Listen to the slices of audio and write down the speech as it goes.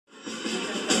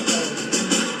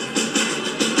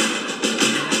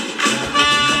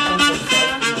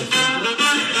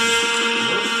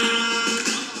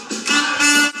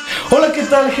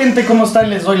tal, gente? ¿Cómo están?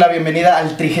 Les doy la bienvenida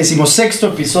al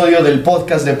 36º episodio del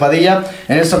podcast de Padilla.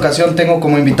 En esta ocasión tengo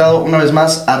como invitado una vez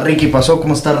más a Ricky Pasó.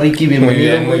 ¿Cómo está, Ricky?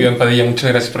 Bienvenido. Muy bien, Padilla. Muchas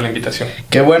gracias por la invitación.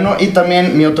 Qué bueno. Y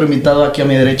también mi otro invitado aquí a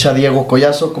mi derecha, Diego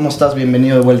COLLAZO. ¿Cómo estás?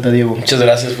 Bienvenido de vuelta, Diego. Muchas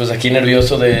gracias. Pues aquí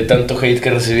nervioso de tanto hate que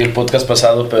recibí el podcast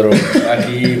pasado, pero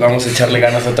aquí vamos a echarle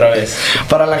ganas otra vez.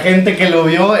 Para la gente que lo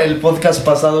vio, el podcast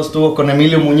pasado estuvo con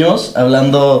Emilio Muñoz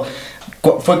hablando...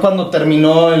 Fue cuando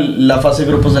terminó la fase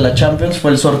de grupos de la Champions,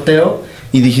 fue el sorteo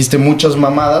y dijiste muchas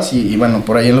mamadas y bueno,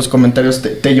 por ahí en los comentarios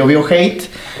te llovió hate,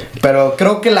 pero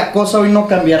creo que la cosa hoy no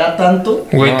cambiará tanto.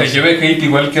 Güey, no, te llueve hate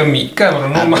igual que a mí,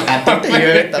 cabrón. No, a ti te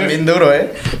llueve también duro,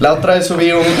 La otra vez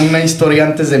subí una historia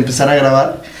antes de empezar a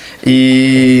grabar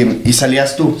y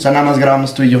salías tú, o sea, nada más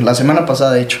grabamos tú y yo, la semana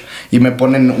pasada de hecho, y me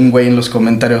ponen un güey en los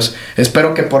comentarios,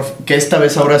 espero que esta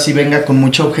vez ahora sí venga con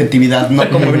mucha objetividad, no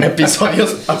como en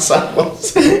episodios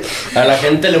pasados. A la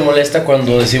gente le molesta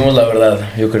cuando decimos la verdad,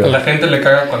 yo creo. A la gente le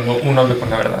caga cuando uno habla con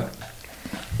la verdad.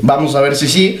 Vamos a ver si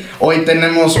sí. Hoy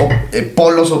tenemos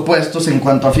polos opuestos en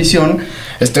cuanto a afición.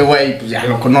 Este güey, pues ya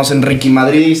lo conocen, Ricky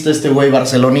madridista, este güey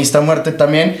barcelonista a muerte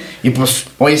también. Y pues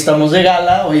hoy estamos de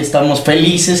gala, hoy estamos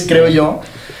felices, creo yo.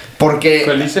 Porque...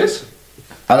 ¿Felices?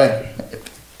 A ver,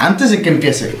 antes de que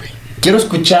empiece, güey, quiero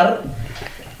escuchar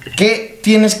qué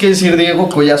tienes que decir, Diego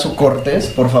COLLAZO Cortés,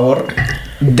 por favor,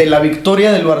 de la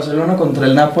victoria del Barcelona contra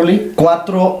el Napoli,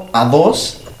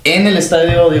 4-2 en el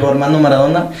estadio Diego Armando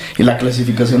Maradona y la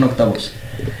clasificación octavos.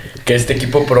 Que este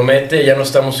equipo promete, ya no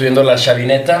estamos subiendo la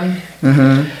chavineta.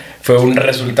 Fue un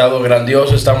resultado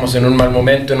grandioso, estamos en un mal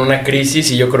momento, en una crisis,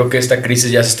 y yo creo que esta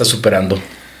crisis ya se está superando.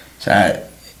 O sea,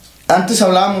 antes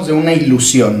hablábamos de una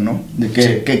ilusión, ¿no? De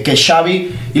que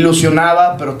Xavi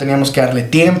ilusionaba, pero teníamos que darle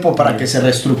tiempo para que se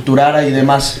reestructurara y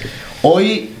demás.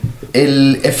 Hoy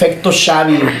el efecto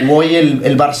Xavi, hoy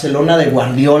el Barcelona de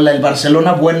Guardiola, el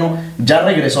Barcelona bueno, ya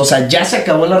regresó, o sea, ya se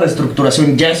acabó la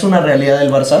reestructuración, ya es una realidad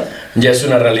del Barça. Ya es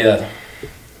una realidad.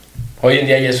 Hoy en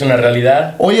día ya es una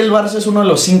realidad. Hoy el Barça es uno de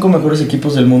los 5 mejores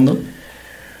equipos del mundo.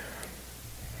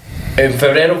 En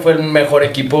febrero fue el mejor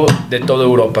equipo de toda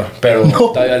Europa, pero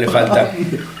todavía le falta.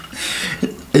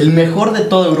 El mejor de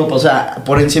toda Europa, o sea,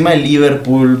 por encima de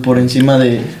Liverpool, por encima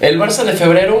de... El Barça de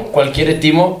febrero, cualquier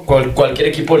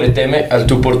equipo le teme al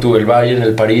tú por tú. El Bayern,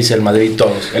 el París, el Madrid,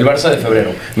 todos. El Barça de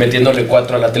febrero, metiéndole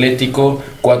 4 al Atlético,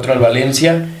 4 al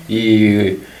Valencia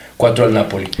y 4 al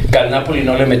Napoli. Que al Napoli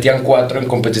no le metían 4 en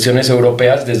competiciones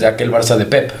europeas desde aquel Barça de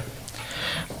Pep.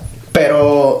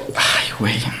 Pero, ay,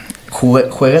 güey,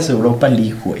 juegas Europa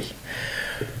League, güey.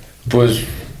 Pues...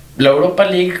 la Europa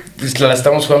League pues, la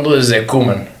estamos jugando desde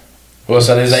Koeman. O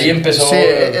sea, desde ahí empezó. Sí,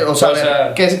 o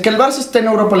sea, que el Barça esté en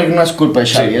Europa League no es culpa de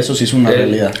Xavi, sí, eso sí es una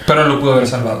realidad. Pero lo pudo haber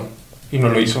salvado y no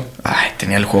lo hizo. Ay,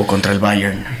 tenía el juego contra el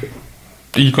Bayern.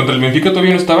 ¿Y contra el Benfica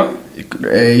todavía no estaba?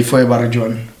 Y fue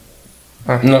Barjon.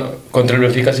 No, contra el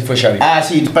Benfica sí fue Xavi. Ah,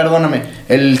 sí, perdóname,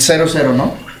 el 0-0,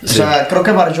 ¿no? Sí. O sea, creo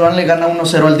que Barjon le gana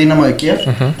 1-0 al Dinamo de Kiev,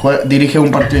 dirige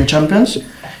un partido en Champions.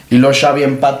 Y luego Xavi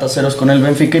empata 0 con el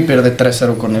Benfica y pierde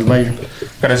 3-0 con el Bayern.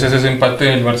 Gracias a ese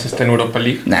empate el Barça está en Europa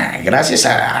League. Nah, gracias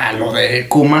a lo de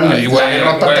Koeman, la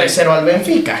derrota 3-0 al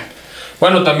Benfica.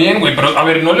 Bueno, también, güey, pero a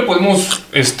ver, no le podemos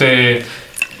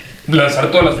lanzar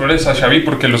todas las flores a Xavi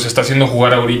porque los está haciendo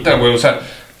jugar ahorita, güey. O sea,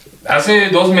 hace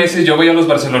 2 meses yo veía a los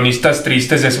barcelonistas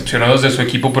tristes, decepcionados de su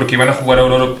equipo porque iban a jugar a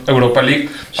Europa League.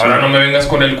 Sí. Ahora no me vengas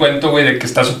con el cuento, güey, de que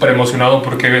estás súper emocionado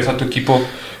porque ves a tu equipo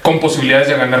con posibilidades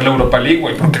de ganar la Europa League,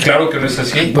 güey, porque claro que no es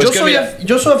así. Pues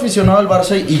yo soy aficionado al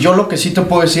Barça y yo lo que sí te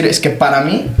puedo decir es que para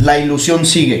mí la ilusión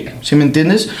sigue, ¿sí me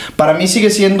entiendes? Para mí sigue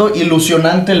siendo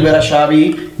ilusionante el ver a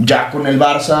Xavi ya con el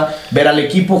Barça, ver al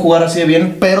equipo jugar así de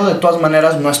bien, pero de todas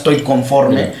maneras no estoy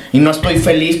conforme y no estoy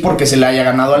feliz porque se le haya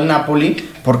ganado al Napoli,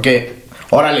 porque...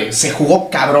 órale, se jugó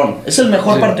cabrón. Es el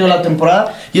mejor partido de la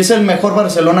temporada y es el mejor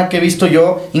Barcelona que he visto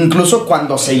yo, incluso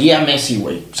cuando seguía a Messi,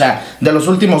 güey. O sea, de los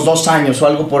últimos 2 años o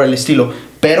algo por el estilo.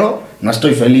 Pero no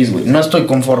estoy feliz, güey. No estoy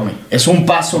conforme. Es un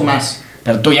paso más.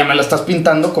 Pero tú ya me la estás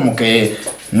pintando como que...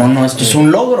 No, esto es un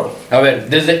logro. A ver,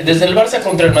 desde el Barça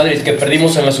contra el Madrid, que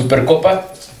perdimos en la Supercopa,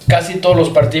 casi todos los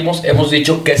partidos hemos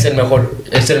dicho que es el mejor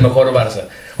Barça.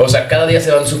 O sea, cada día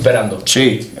se van superando.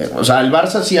 Sí, o sea, el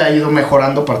Barça sí ha ido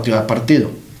mejorando partido a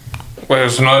partido.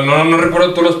 Pues no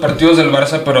recuerdo todos los partidos del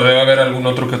Barça, pero debe haber algún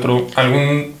otro que otro,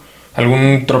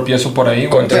 algún tropiezo por ahí.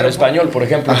 Contra el Español, por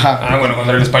ejemplo. Ajá. Bueno,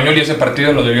 contra el Español, y ese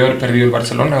partido lo debió haber perdido el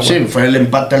Barcelona, güey. Sí, fue el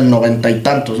empate al 90 y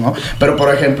tantos, ¿no? Pero,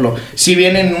 por ejemplo, si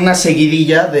viene una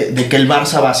seguidilla de que el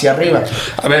Barça va hacia arriba.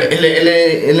 A ver,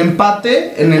 el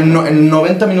empate en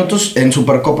 90 minutos en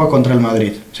Supercopa contra el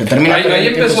Madrid. Se termina. Ahí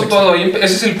empezó todo, ese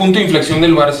es el punto de inflexión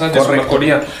del Barça, de su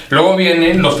mejoría. Luego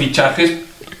vienen los fichajes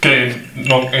que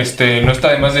no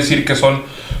está de más decir que son,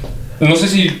 no sé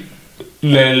si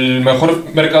el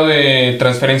mejor mercado de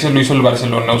transferencias lo hizo el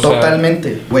Barcelona. O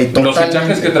totalmente, güey, totalmente. Los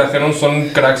fichajes que trajeron son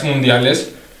cracks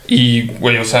mundiales. Y,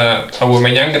 güey, o sea,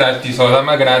 Aubameyang gratis,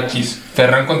 Adama gratis.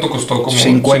 Ferran, ¿cuánto costó? Como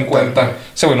 50.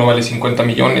 Ese güey no vale 50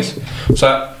 millones. O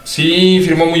sea, sí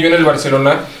firmó muy bien el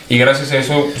Barcelona y gracias a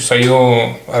eso pues, ha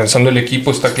ido avanzando el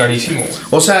equipo, está clarísimo, güey.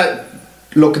 O sea,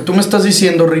 lo que tú me estás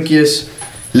diciendo, Ricky, es...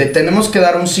 Le tenemos que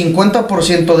dar un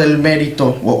 50% del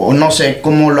mérito, o no sé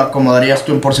cómo lo acomodarías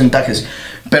tú en porcentajes,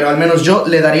 pero al menos yo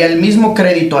le daría el mismo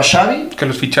crédito a Xavi que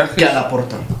los fichajes, que a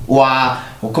Laporta,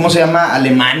 o ¿cómo se llama?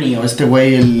 Alemania, o este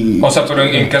güey, el... O sea, pero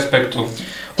 ¿en qué aspecto?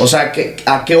 O sea,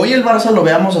 que hoy el Barça lo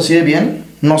veamos así de bien,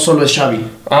 no solo es Xavi.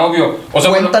 Ah, obvio. O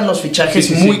sea, cuentan los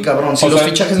fichajes muy cabrón, si o los sea,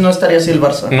 fichajes no estaría así el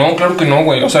Barça. No, claro que no,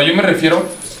 güey. O sea, yo me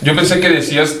refiero... Yo pensé que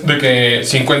decías de que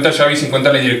 50 Xavi,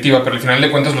 50 la directiva, pero al final de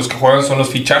cuentas los que juegan son los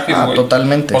fichajes, güey.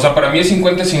 Totalmente. O sea, para mí es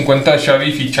 50-50 Xavi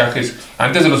y fichajes.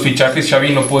 Antes de los fichajes Xavi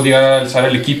no podía alzar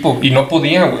el equipo y no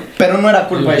podía, güey. Pero no era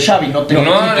culpa de Xavi, no tenía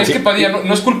No, equipo. es que Padilla,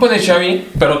 no es culpa de Xavi,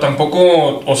 pero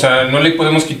tampoco, o sea, no le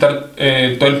podemos quitar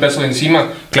todo el peso de encima.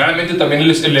 Claramente también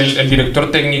él es el director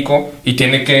técnico y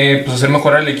tiene que pues, hacer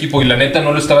mejorar el equipo y la neta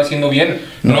no lo estaba haciendo bien.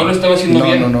 No lo estaba haciendo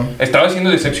bien. No. Estaba haciendo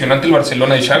decepcionante el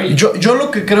Barcelona de Xavi. Yo lo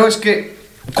que creo es que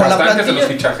con la plantilla, de los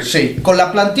fichajes. Sí, con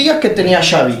la plantilla que tenía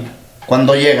Xavi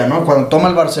cuando llega, ¿no? Cuando toma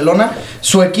el Barcelona,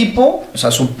 su equipo, o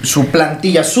sea, su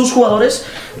plantilla, sus jugadores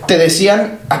te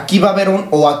decían, aquí va a haber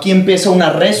aquí empieza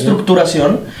una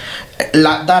reestructuración,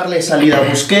 darle salida a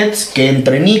Busquets, que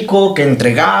entre Nico, que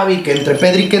entre Gavi, que entre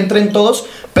Pedri, que entren todos,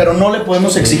 pero no le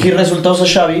podemos exigir resultados a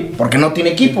Xavi porque no tiene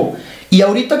equipo. Y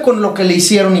ahorita con lo que le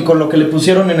hicieron y con lo que le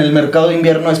pusieron en el mercado de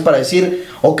invierno es para decir,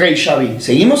 ok, Xavi,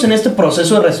 seguimos en este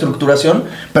proceso de reestructuración,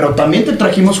 pero también te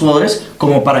trajimos jugadores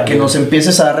como para que nos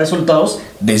empieces a dar resultados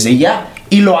desde ya.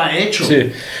 Y lo ha hecho.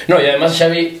 Sí. No, y además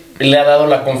Xavi le ha dado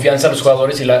la confianza a los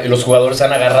jugadores y los jugadores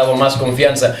han agarrado más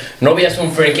confianza. No veías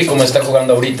un Frenkie como está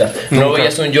jugando ahorita. No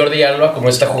veías un Jordi Alba como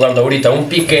está jugando ahorita. Un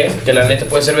Piqué, que la neta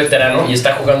puede ser veterano y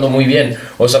está jugando muy bien.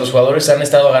 O sea, los jugadores han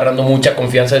estado agarrando mucha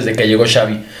confianza desde que llegó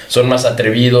Xavi. Son más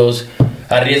atrevidos,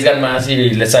 arriesgan más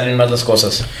y les salen más las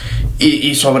cosas.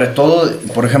 Y sobre todo,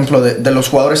 por ejemplo, de los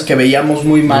jugadores que veíamos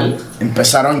muy mal,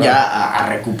 empezaron ya a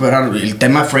recuperar el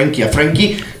tema Frenkie. A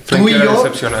Frenkie tú y yo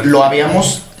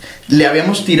le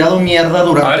habíamos tirado mierda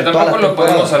durante toda la temporada. Tampoco lo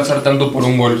podemos alzar tanto por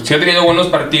un gol. Sí ha tenido buenos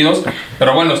partidos,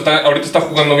 pero bueno, ahorita está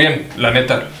jugando bien, la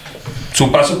neta.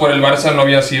 Su paso por el Barça no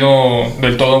había sido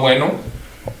del todo bueno.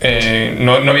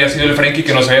 No había sido el Frenkie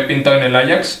que nos había pintado en el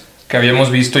Ajax, que habíamos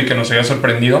visto y que nos había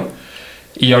sorprendido.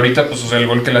 Y ahorita, pues, o sea, el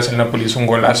gol que le hace el Napoli es un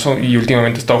golazo y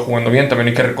últimamente ha estado jugando bien, también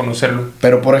hay que reconocerlo.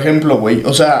 Pero, por ejemplo, güey,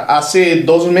 o sea, hace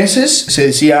 2 meses se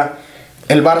decía...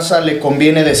 El Barça le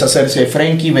conviene deshacerse de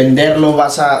Frenkie, venderlo,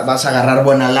 vas a agarrar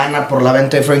buena lana por la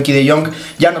venta de Frenkie de Jong,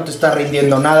 ya no te está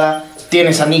rindiendo nada,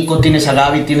 tienes a Nico, tienes a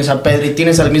Gavi, tienes a Pedri,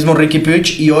 tienes al mismo Ricky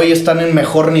Puig y hoy están en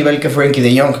mejor nivel que Frenkie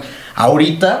de Jong.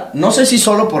 Ahorita, no sé si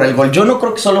solo por el gol, yo no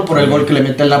creo que solo por el gol que le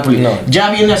mete el Napoli, no. Ya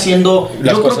viene haciendo,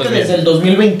 yo creo que desde el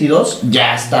 2022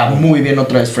 ya está muy bien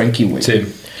otra vez Frenkie, güey.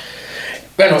 Sí.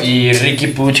 Bueno, y Ricky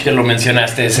Puig, que lo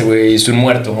mencionaste, ese güey es un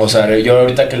muerto. O sea, yo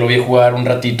ahorita que lo vi jugar un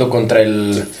ratito contra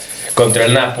el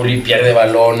Napoli, pierde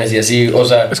balones y así, o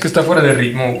sea... Es que está fuera de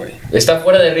ritmo, güey. Está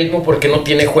fuera de ritmo porque no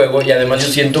tiene juego y además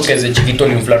yo siento que desde chiquito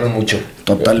le inflaron mucho.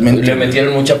 Totalmente. Le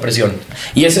metieron mucha presión.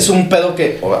 Y ese es un pedo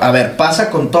que, a ver, pasa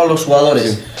con todos los jugadores.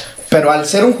 Sí. Pero al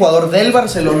ser un jugador del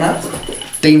Barcelona,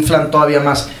 te inflan todavía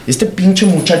más. Este pinche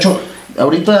muchacho...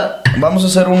 Ahorita vamos a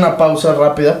hacer una pausa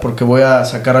rápida porque voy a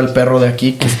sacar al perro de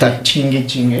aquí que está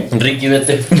chingue. Ricky,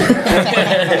 vete.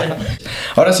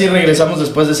 Ahora sí regresamos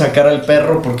después de sacar al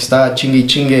perro porque está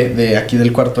chingue de aquí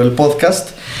del cuarto del podcast.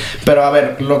 Pero a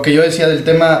ver, lo que yo decía del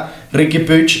tema Ricky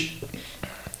Puig,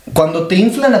 cuando te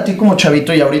inflan a ti como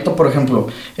chavito y ahorita, por ejemplo,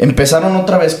 empezaron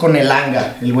otra vez con el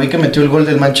Anga, el güey que metió el gol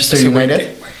del Manchester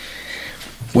United.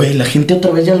 Güey, la gente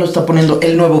otra vez ya lo está poniendo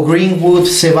el nuevo Greenwood,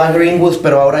 se va Greenwood,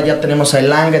 pero ahora ya tenemos a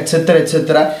Elanga, etcétera,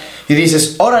 etcétera. Y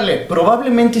dices, órale,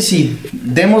 probablemente sí,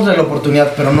 démosle la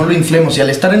oportunidad, pero no lo inflemos. Y al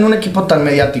estar en un equipo tan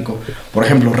mediático, por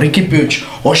ejemplo, Ricky Puig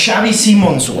o Xavi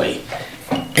Simons, güey,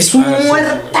 es un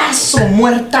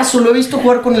muertazo. Lo he visto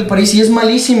jugar con el París y es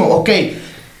malísimo. Ok,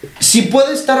 si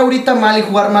puede estar ahorita mal y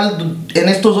jugar mal en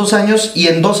estos 2 años y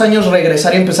en 2 años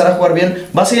regresar y empezar a jugar bien,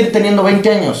 va a seguir teniendo 20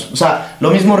 años. O sea, lo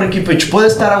mismo Ricky Puig, puede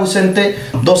estar ausente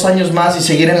 2 años más y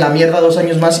seguir en la mierda 2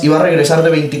 años más y va a regresar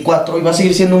de 24 y va a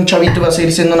seguir siendo un chavito y va a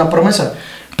seguir siendo una promesa.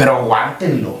 Pero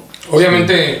aguántenlo.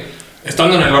 Obviamente,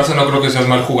 estando en el Barça no creo que seas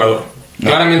mal jugador.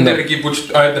 Claramente Ricky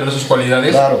Puig ha de tener sus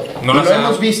cualidades. Claro, no lo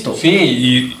hemos visto. Sí,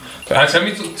 y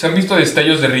Se han visto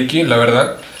destellos de Ricky, la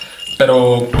verdad.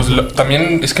 Pero pues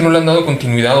también es que no le han dado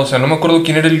continuidad. O sea, no me acuerdo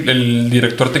quién era el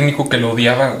director técnico que lo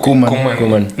odiaba.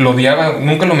 Koeman. Lo odiaba,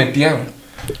 nunca lo metía.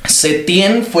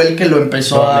 Setién fue el que lo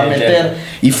empezó a meter.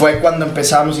 Y fue cuando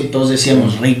empezamos y todos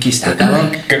decíamos, Ricky está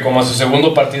cabrón. Que como a su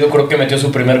segundo partido creo que metió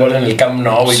su primer gol en el Camp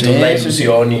Nou y toda la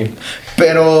ilusión y...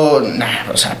 Pero,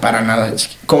 o sea, para nada.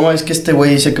 ¿Cómo es que este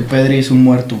güey dice que Pedri es un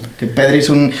muerto? Que Pedri es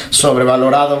un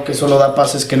sobrevalorado, que solo da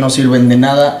pases que no sirven de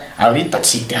nada. Ahorita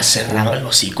sí te has cerrado el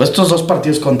hocico. Estos 2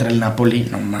 partidos contra el Napoli,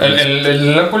 no mames.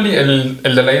 El Napoli, el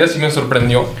de la ida sí me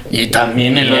sorprendió. Y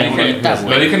también lo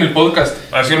dije en el podcast.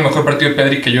 Ha sido el mejor partido de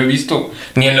Pedri que yo he visto.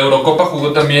 Ni en la Eurocopa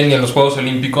jugó tan bien, ni en los Juegos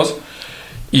Olímpicos.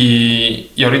 Y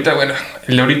ahorita, bueno,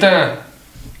 el de ahorita...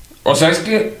 O sea, es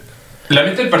que la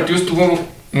neta del partido estuvo...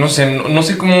 No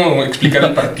sé cómo explicar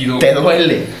el partido. Te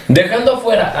duele. Dejando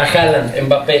afuera a Haaland,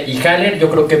 Mbappé y Haller, yo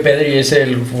creo que Pedri es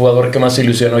el jugador que más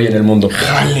ilusiona hoy en el mundo.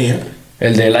 ¿Haller?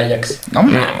 El del Ajax. No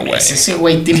mames, ese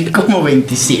güey tiene como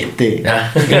 27.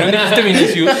 ¿No dijiste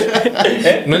Vinicius?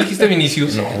 ¿No dijiste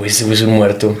Vinicius? No, güey, ese güey es un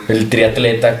muerto. El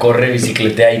triatleta, corre,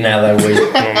 bicicletea y nada, güey.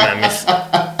 No mames.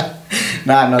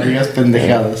 No digas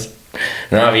pendejadas.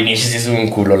 No, Vinicius es un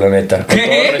culo, la neta. Con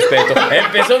todo respeto.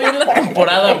 Empezó bien la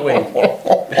temporada, güey.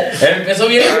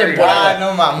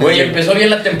 No mames. Güey, empezó bien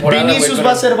la temporada. Vinicius güey,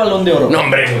 va a ser Balón de Oro. No,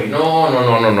 hombre, güey.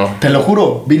 No. Te lo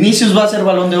juro. Vinicius va a ser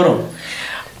Balón de Oro.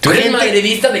 Tú eres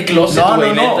madridista de closet,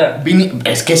 güey, neta.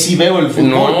 Es que sí veo el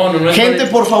fútbol. No. Gente,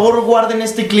 por favor, guarden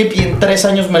este clip y en 3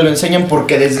 años me lo enseñan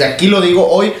porque desde aquí lo digo.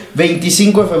 Hoy,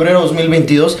 25 de febrero de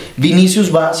 2022,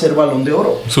 Vinicius va a ser Balón de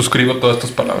Oro. Suscribo todas tus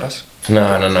palabras. No.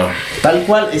 Tal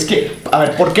cual, es que, a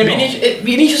ver, ¿por qué no?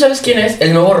 Vinicius, ¿sabes quién es?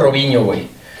 El nuevo Robinho, güey.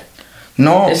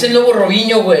 No. Es el nuevo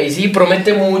Robinho, güey. Sí,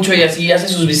 promete mucho y así, hace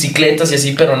sus bicicletas y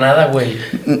así, pero nada, güey.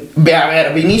 Ve, a ver,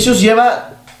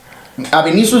 a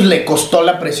Vinicius le costó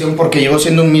la presión porque llegó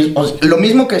siendo lo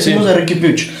mismo que decimos de Ricky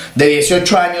Puig. De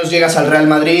 18 años llegas al Real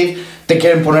Madrid, te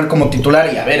quieren poner como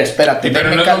titular y a ver, espérate.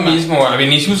 Pero no es lo mismo, a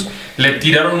Vinicius le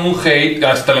tiraron un hate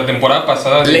hasta la temporada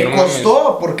pasada. Le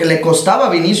costó, porque le costaba a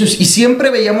Vinicius y siempre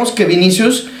veíamos que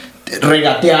Vinicius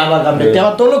regateaba,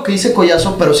 gambeteaba, todo lo que dice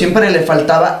Collazo, pero siempre le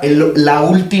faltaba la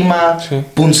última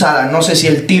punzada. No sé si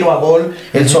el tiro a gol,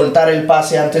 el soltar el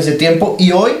pase antes de tiempo.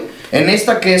 Y hoy, en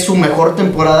esta que es su mejor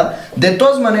temporada, de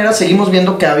todas maneras seguimos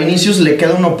viendo que a Vinicius le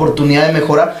queda una oportunidad de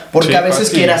mejora, porque a veces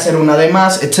quiere hacer una de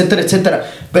más, etcétera, etcétera.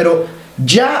 Pero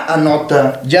ya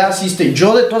anota, ya asiste.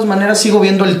 Yo de todas maneras sigo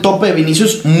viendo el tope de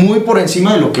Vinicius muy por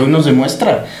encima de lo que hoy nos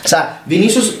demuestra. O sea,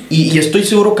 Vinicius, y estoy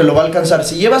seguro que lo va a alcanzar.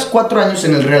 Si llevas 4 años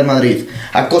en el Real Madrid,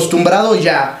 acostumbrado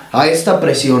ya a esta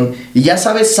presión, y ya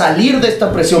sabes salir de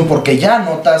esta presión porque ya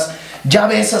anotas, ya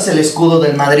besas el escudo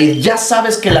del Madrid, ya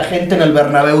sabes que la gente en el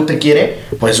Bernabéu te quiere,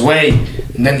 pues güey,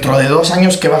 dentro de 2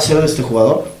 años, ¿qué va a ser de este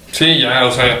jugador? Sí, ya,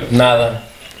 o sea, nada.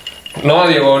 No,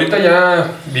 Diego, ahorita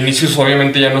ya Vinicius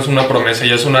obviamente ya no es una promesa,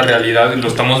 ya es una realidad y lo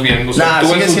estamos viendo. O sea,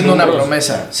 sigue siendo una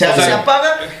promesa. Se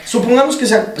apaga, supongamos que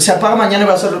se apaga mañana y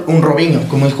va a ser un Robinho,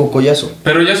 como dijo Collazo.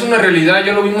 Pero ya es una realidad,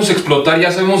 ya lo vimos explotar,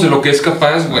 ya sabemos de lo que es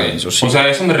capaz, güey. Eso sí. O sea, a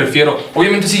eso me refiero.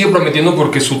 Obviamente sigue prometiendo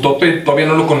porque su tope todavía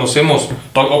no lo conocemos.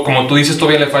 O como tú dices,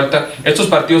 todavía le falta. Estos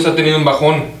partidos ha tenido un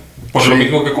bajón, por lo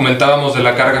mismo que comentábamos de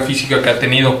la carga física que ha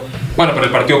tenido. Bueno, pero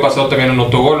el partido pasado también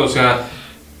anotó gol, o sea...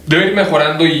 Debe ir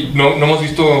mejorando y no hemos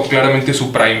visto claramente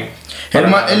su prime.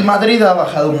 El Madrid ha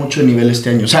bajado mucho de nivel este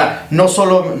año. O sea, no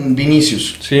solo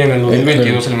Vinicius. Sí, en el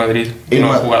 2022 el Madrid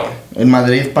no ha jugado. El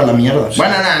Madrid para la mierda. Sí.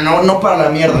 Bueno, no para la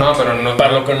mierda. No, pero no.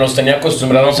 Para lo que nos tenía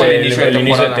acostumbrados el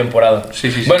inicio de temporada.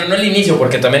 Sí. Bueno, no el inicio,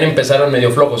 porque también empezaron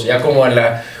medio flojos. Ya como en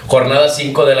la jornada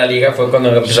 5 de la liga fue cuando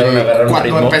empezaron a agarrar un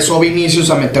ritmo. Cuando empezó Vinicius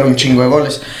a meter un chingo de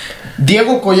goles.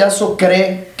 Diego Collazo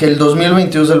cree que el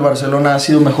 2022 del Barcelona ha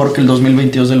sido mejor que el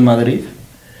 2022 del Madrid.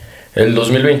 El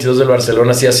 2022 del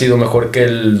Barcelona sí ha sido mejor que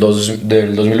el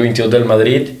del 2022 del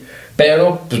Madrid,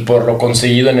 pero pues, por lo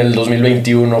conseguido en el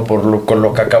 2021, con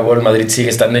lo que acabó, el Madrid sigue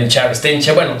estando en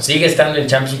Champions. Bueno, sigue estando en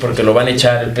Champions porque lo van a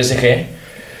echar el PSG.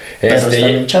 Pero están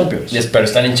en Champions. Pero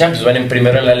están en Champions, van en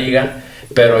primero en la liga,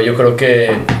 pero yo creo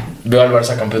que veo al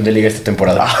Barça campeón de liga esta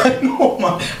temporada. Ay,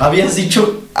 no, habías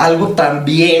dicho algo tan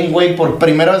bien, güey, por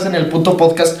primera vez en el puto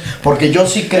podcast, porque yo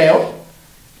sí creo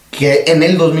que en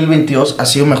el 2022 ha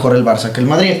sido mejor el Barça que el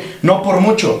Madrid. No por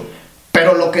mucho,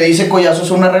 pero lo que dice Collazo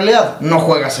es una realidad. No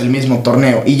juegas el mismo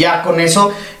torneo y ya con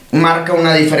eso marca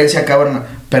una diferencia cabrona.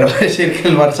 Pero decir que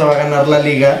el Barça va a ganar la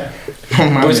liga... No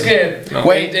mames. Pues que,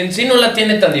 güey, en sí no la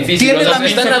tiene tan difícil.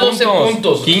 Están a 12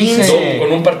 puntos. 15.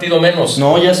 Con un partido menos.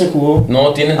 No, ya se jugó.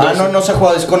 No, tienen 12. No se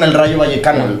juega, es con el Rayo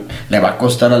Vallecano. No. Le va a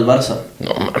costar al Barça.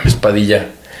 No mames, Padilla.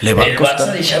 Le va a costar.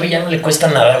 Barça de Xavi ya no le cuesta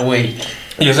nada, güey.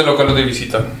 Y ese local o de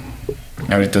visita.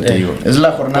 Ahorita te digo. Es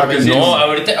la jornada. No,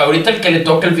 ahorita el que le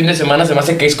toca el fin de semana se me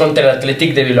hace que es contra el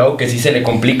Athletic de Bilbao, que sí se le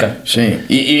complica. Sí,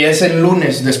 y es el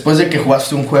lunes, después de que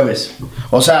jugaste un jueves.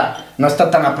 O sea, no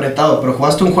está tan apretado, pero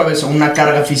jugaste un jueves con una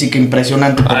carga física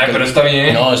impresionante. Ay, pero está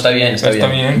bien. No, está bien.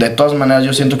 De todas maneras,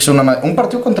 yo siento que es un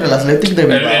partido contra el Athletic de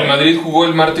Bilbao. El Madrid jugó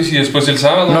el martes y después el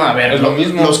sábado. No, a ver, es lo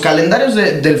mismo. Los calendarios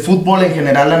del fútbol en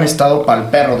general han estado pa'l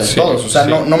perro de todos. O sea,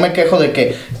 no me quejo de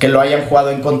que lo hayan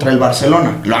jugado en contra del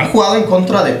Barcelona. Lo han jugado en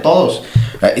contra de todos.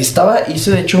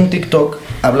 Hice de hecho un TikTok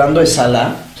hablando de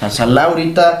Salah. O sea, Salah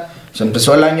ahorita se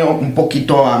empezó el año un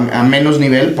poquito a menos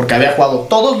nivel porque había jugado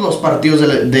todos los partidos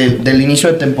del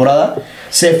inicio de temporada.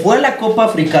 Se fue a la Copa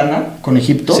Africana con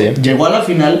Egipto, llegó a la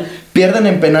final, pierden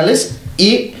en penales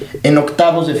y en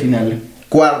octavos de final,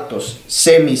 cuartos,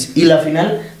 semis y la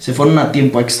final se fueron a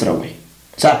tiempo extra, güey.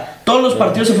 O sea, todos los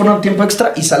partidos se fueron a tiempo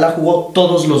extra y Salah jugó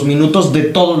todos los minutos de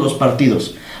todos los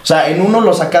partidos. O sea, en uno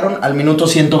lo sacaron al minuto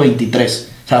 123.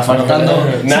 O sea, faltando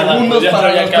segundos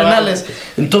para los penales.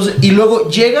 Entonces, y luego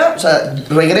llega, o sea,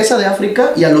 regresa de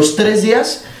África y a los 3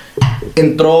 días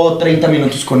entró 30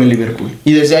 minutos con el Liverpool.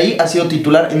 Y desde ahí ha sido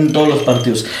titular en todos los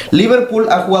partidos. Liverpool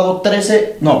ha jugado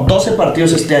 12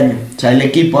 partidos este año. O sea, el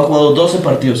equipo ha jugado 12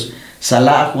 partidos.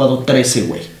 Salah ha jugado 13,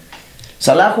 güey.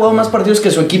 Salah ha jugado más partidos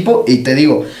que su equipo y te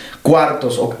digo,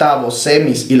 cuartos, octavos,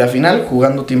 semis y la final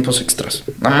jugando tiempos extras.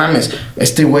 No mames,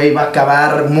 este güey va a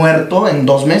acabar muerto en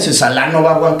 2 meses. Salah no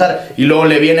va a aguantar. Y luego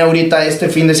le viene ahorita este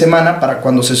fin de semana para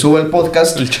cuando se sube el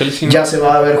podcast. El Chelsea, ya se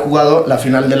va a haber jugado la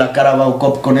final de la Carabao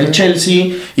Cup con el Chelsea.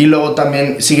 Y luego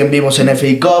también siguen vivos en FA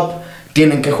Cup.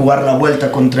 Tienen que jugar la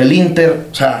vuelta contra el Inter.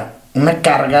 O sea, una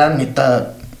carga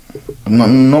neta.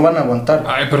 No van a aguantar.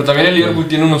 Ay, pero también el Liverpool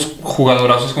tiene unos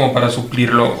jugadorazos como para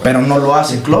suplirlo, güey. Pero no lo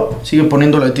hace Klopp, sigue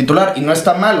poniéndolo de titular y no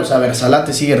está mal, o sea, a ver, Salah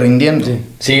te sigue rindiendo. Sí,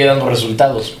 sigue dando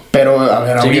resultados. Pero a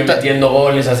ver, sigue ahorita metiendo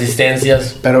goles,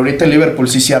 asistencias. Pero ahorita el Liverpool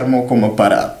sí se armó como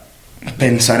para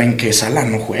pensar en que Salah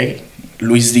no juegue.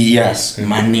 Luis Díaz,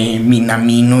 Mané,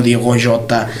 Minamino, Diego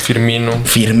Jota, Firmino.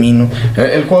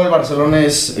 El juego del Barcelona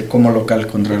es como local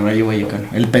contra el Rayo Vallecano.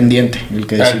 El pendiente, el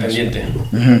que decimos. El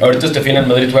pendiente. Ahorita este fin el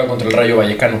Madrid juega contra el Rayo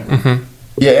Vallecano.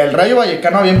 Y el Rayo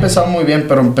Vallecano había empezado muy bien,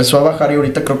 pero empezó a bajar y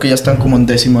ahorita creo que ya están como en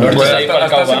 10º.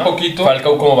 Hasta hace poquito.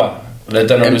 Falcao, ¿cómo va?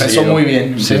 Empezó muy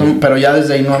bien, sí. Pero ya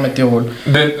desde ahí no ha metido gol.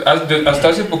 Hasta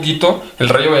hace poquito, el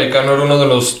Rayo Vallecano era uno de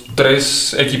los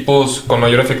 3 equipos con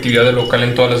mayor efectividad de local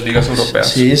en todas las ligas europeas.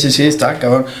 Sí, está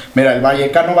cabrón. Mira, el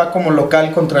Vallecano va como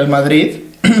local contra el Madrid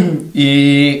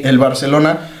y el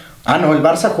Barcelona. No, el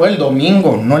Barça juega el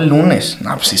domingo, no el lunes.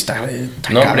 No, pues sí está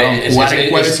no, cabrón. Jugar el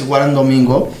jueves y jugar en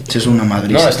domingo, sí es una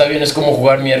madriza. No, está bien, es como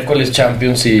jugar miércoles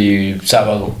Champions y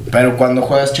sábado. Pero cuando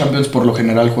juegas Champions, por lo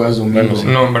general juegas domingo. Bueno, sí.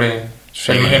 No, hombre.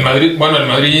 El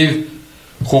Madrid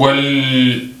jugó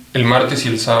el martes y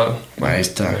el sábado. Ahí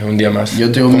está. Un día más. Yo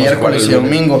te digo miércoles y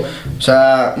domingo. O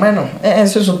sea, bueno,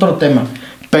 ese es otro tema.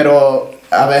 Pero,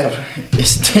 a ver,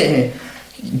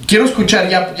 quiero escuchar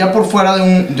ya por fuera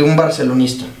de un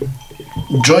barcelonista.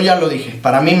 Yo ya lo dije,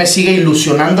 para mí me sigue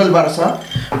ilusionando el Barça,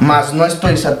 más no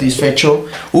estoy satisfecho.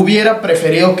 Hubiera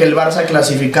preferido que el Barça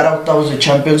clasificara a octavos de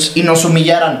Champions y nos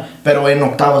humillaran, pero en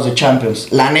octavos de Champions.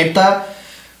 La neta,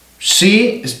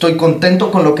 sí, estoy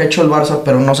contento con lo que ha hecho el Barça,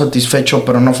 pero no satisfecho,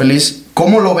 pero no feliz.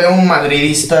 ¿Cómo lo veo un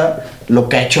madridista lo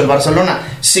que ha hecho el Barcelona?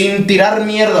 Sin tirar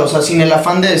mierda, o sea, sin el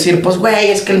afán de decir, pues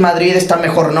güey, es que el Madrid está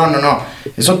mejor. No.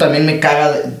 Eso también me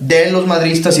caga de los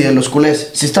madridistas y de los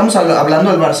culés. Si estamos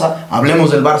hablando del Barça,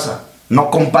 hablemos del Barça. No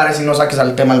compares y no saques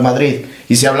al tema el Madrid.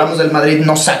 Y si hablamos del Madrid,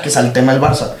 no saques al tema el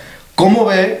Barça. ¿Cómo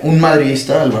ve un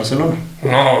madridista al Barcelona?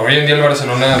 No, hoy en día el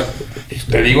Barcelona,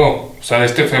 te digo, o sea,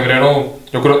 este febrero,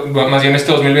 yo creo, más bien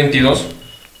este 2022,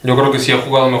 yo creo que sí ha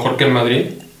jugado mejor que el Madrid,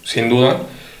 sin duda.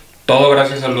 Todo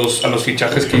gracias a los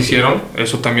fichajes que hicieron,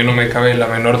 eso también no me cabe la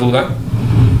menor duda.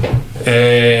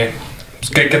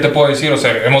 ¿Qué te puedo decir? O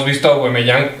sea, hemos visto a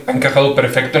Aubameyang, ha encajado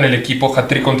perfecto en el equipo,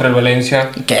 hat-trick contra el Valencia.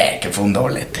 Que fue un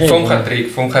doblete. Fue un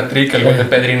hat-trick, el gol de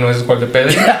Pedri no es gol de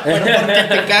Pedri. Bueno, porque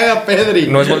te caga Pedri.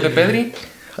 No es gol de Pedri.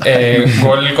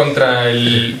 Gol contra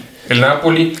el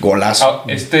Napoli. Golazo.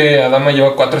 Adama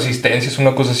lleva 4 asistencias,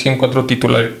 una cosa así en 4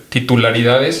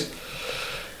 titularidades.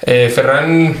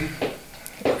 Ferran,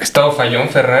 ha estado fallón,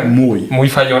 Ferran. Muy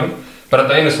fallón. Pero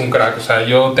también es un crack, o sea,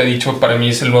 yo te he dicho, para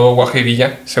mí es el nuevo Guaje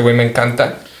Villa, ese güey me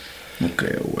encanta. No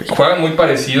creo, güey. Juegan muy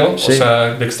parecido, sí. O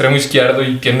sea, de extremo izquierdo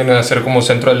y tienden a ser como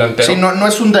centro delantero. Sí, no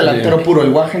es un delantero puro, el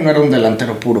Guaje no era un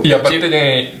delantero puro. Y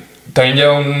aparte también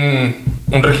lleva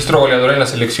un registro goleador en la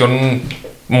selección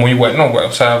muy bueno, güey,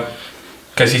 o sea,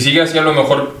 que si sigue así a lo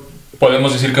mejor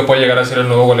podemos decir que puede llegar a ser el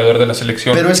nuevo goleador de la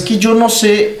selección. Pero es que yo no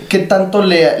sé qué tanto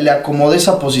le acomode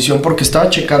esa posición, porque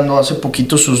estaba checando hace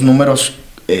poquito sus números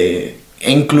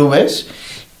en clubes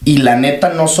y la neta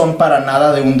no son para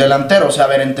nada de un delantero. O sea, a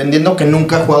ver, entendiendo que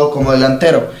nunca ha jugado como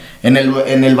delantero. En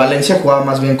el Valencia jugaba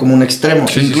más bien como un extremo,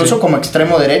 incluso como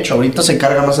extremo derecho. Ahorita se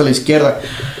carga más a la izquierda.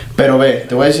 Pero ve,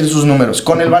 te voy a decir sus números.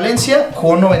 Con el Valencia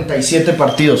jugó 97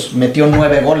 partidos, metió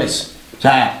 9 goles. O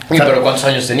sea, pero ¿cuántos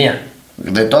años tenía?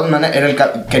 De todas maneras,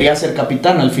 quería ser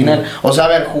capitán al final. O sea, a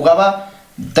ver, jugaba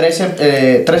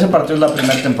 13 partidos la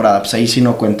primera temporada, pues ahí sí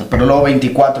no cuenta. Pero luego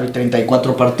 24 y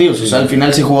 34 partidos, o sea, al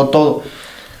final sí jugó todo.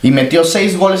 Y metió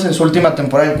 6 goles en su última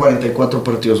temporada en 44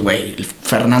 partidos. Güey,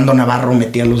 Fernando Navarro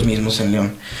metía los mismos en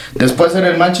León. Después en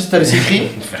el Manchester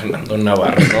City... Fernando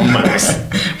Navarro, no más.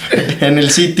 En el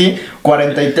City,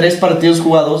 43 partidos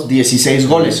jugados, 16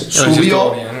 goles.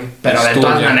 Subió, pero de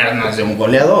todas maneras no es de un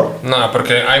goleador. No,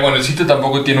 porque, bueno, el City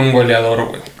tampoco tiene un goleador,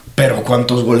 güey. Pero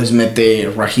 ¿cuántos goles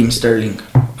mete Raheem Sterling?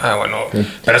 Bueno,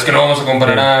 pero es que no vamos a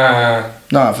comparar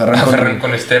a Ferran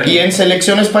con Sterling. Y en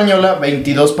selección española,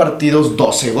 22 partidos,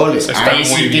 12 goles. Está ahí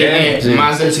muy sí bien. Tiene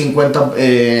más del 50, o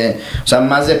sea,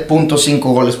 más de 0.5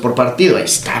 goles por partido.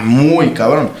 Está muy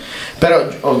cabrón.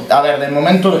 Pero, a ver, de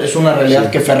momento es una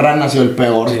realidad que Ferran ha sido el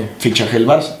peor fichaje del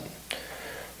Barça.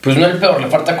 Pues no el peor, le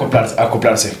falta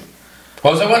acoplarse.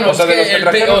 O sea, bueno,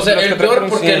 el peor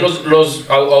porque los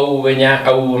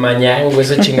Aubameyang,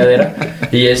 esa chingadera,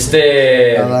 y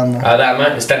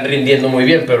Adama están rindiendo muy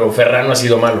bien, pero Ferran no ha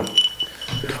sido malo.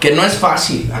 Que no es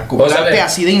fácil acoplarte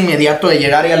así de inmediato, de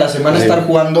llegar y a la semana estar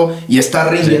jugando y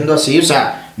estar rindiendo así. O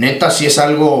sea, neta, sí es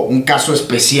un caso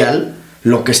especial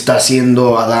lo que está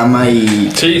haciendo Adama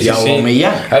y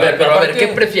Aubameyang. A ver, ¿qué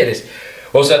prefieres?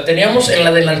 O sea, teníamos en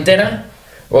la delantera...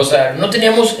 O sea, no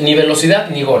teníamos ni velocidad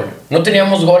ni gol. No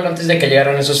teníamos gol antes de que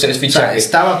llegaran esos 3 fichajes. O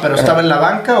sea, estaba en la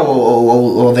banca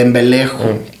o Dembélé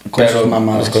con sus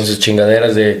mamadas. Con sus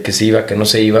chingaderas de que se iba, que no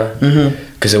se iba,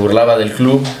 que se burlaba del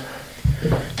club,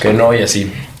 que no y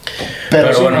así.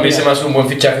 Pero bueno, a mí se me hace un buen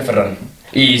fichaje Ferran.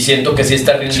 Y siento que sí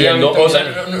está rindiendo. O sea,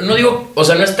 no digo, o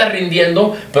sea, no está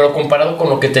rindiendo, pero comparado con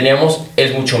lo que teníamos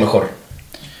es mucho mejor.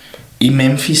 ¿Y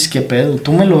Memphis qué pedo?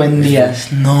 ¿Tú me lo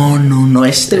vendías? No,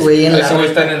 este güey ese güey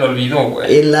está en el olvido,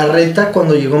 güey. En la reta,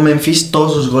 cuando llegó Memphis,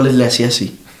 todos sus goles le hacía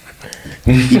así.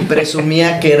 Y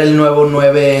presumía que era el nuevo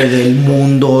 9 del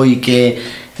mundo y que...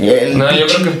 yo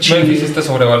creo que Memphis está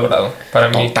sobrevalorado, para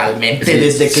mí. Totalmente,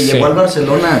 desde que llegó al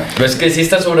Barcelona. Pero es que sí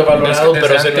está sobrevalorado,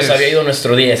 pero se nos había ido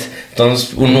nuestro 10.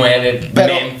 Entonces, un 9,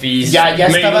 pero Memphis.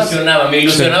 Me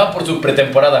ilusionaba por su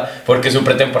pretemporada, porque su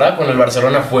pretemporada con el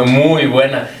Barcelona fue muy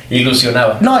buena,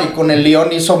 ilusionaba. No, y con el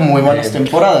Lyon hizo muy buenas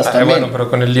temporadas también. Bueno, pero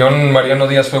con el Lyon Mariano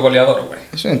Díaz fue goleador, güey.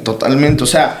 Sí, totalmente, o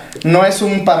sea, no es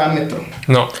un parámetro.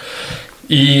 No.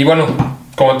 Y bueno,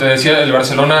 como te decía, el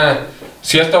Barcelona...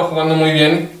 Sí ha estado jugando muy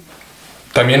bien.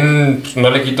 También pues,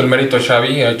 no le quito el mérito a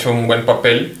Xavi, ha hecho un buen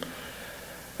papel.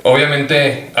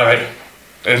 Obviamente, a ver,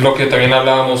 es lo que también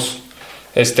hablábamos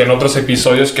en otros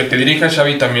episodios, que te dirija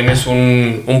Xavi también es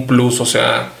un plus, o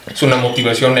sea, es una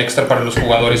motivación extra para los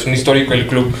jugadores, un histórico del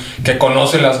club, que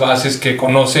conoce las bases, que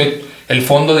conoce el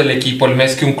fondo del equipo, el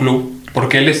mes que un club,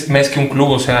 porque él es mes que un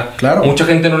club, o sea, claro. Mucha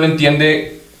gente no le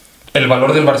entiende el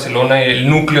valor del Barcelona, el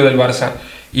núcleo del Barça,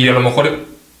 y a lo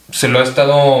mejor... se lo ha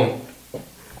estado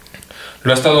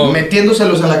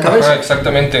metiéndoselos a la cabeza.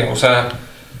 Exactamente, o sea,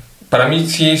 para mí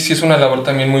sí es una labor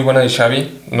también muy buena de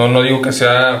Xavi. No digo que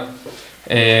sea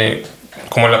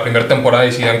como la primera temporada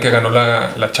de Zidane que ganó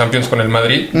la Champions con el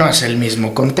Madrid. No es el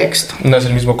mismo contexto.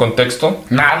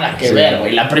 Nada que ver,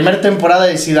 güey. La primera temporada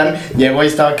de Zidane llegó y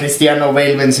estaba Cristiano,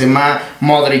 Bale, Benzema,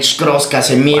 Modric, Kroos,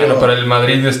 Casemiro. Bueno, pero el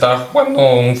Madrid estaba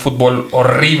jugando un fútbol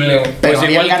horrible. Pero pues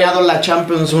había ganado la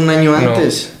Champions un año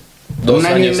antes. 2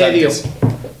 años antes.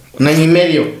 Un año y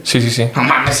medio. Sí. No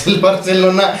mames, el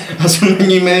Barcelona hace un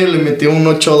año y medio le metió un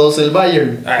 8-2 el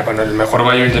Bayern. Bueno, el mejor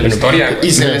Bayern de la historia. Y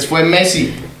se les fue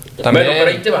Messi. También. Bueno,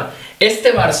 pero ahí te va.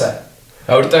 Este Barça,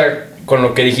 ahorita con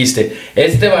lo que dijiste,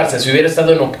 este Barça, si hubiera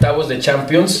estado en octavos de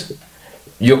Champions,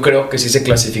 yo creo que sí se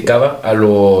clasificaba a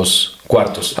los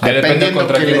cuartos. Depende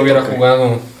contra quién hubiera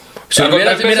jugado. Si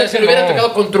hubiera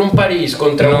tocado contra un París,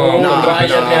 contra un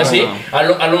Bayern, así, a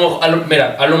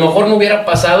lo mejor no hubiera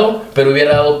pasado, pero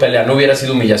hubiera dado pelea, no hubiera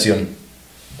sido humillación.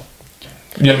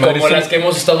 ¿Y el Madrid como las que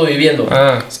hemos estado viviendo.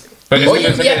 Pero Hoy en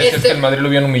pensé día que decías que al Madrid lo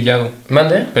habían humillado.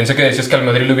 ¿Mande? Pensé que decías que al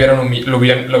Madrid lo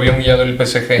había humillado el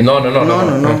PSG. No.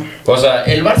 No. O sea,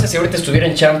 el Barça si ahorita estuviera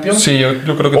en Champions, Sí, yo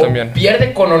creo que o también.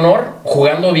 pierde con honor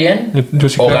jugando bien Yo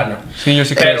sí o creo. gana. Sí, yo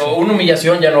sí creo. Pero una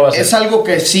humillación ya no va a ser. Es algo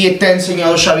que sí te ha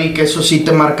enseñado Xavi, que eso sí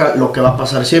te marca lo que va a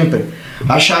pasar siempre.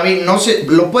 A Xavi no se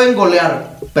lo pueden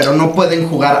golear, pero no pueden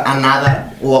jugar a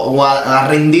nada o a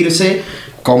rendirse,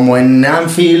 como en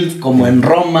Anfield, como en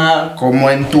Roma, como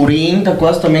en Turín. ¿Te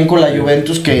acuerdas también con la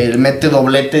Juventus que mete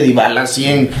doblete Dybala así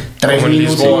en 3 Como en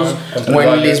minutos? Lisboa, contra O el en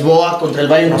Bayern. Lisboa contra el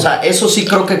Bayern. O sea, eso sí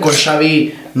creo que con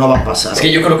Xavi no va a pasar. Es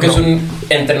que yo creo que es un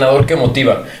entrenador que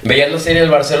motiva. Veías la serie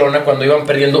del Barcelona cuando iban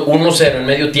perdiendo 1-0 en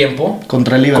medio tiempo.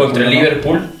 Contra el Liverpool. Contra el ¿no?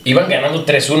 Liverpool, iban ganando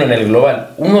 3-1 en el global.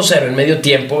 1-0 en medio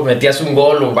tiempo, metías un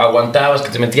gol o aguantabas que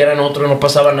te metieran otro, no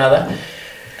pasaba nada.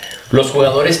 Los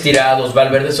jugadores tirados,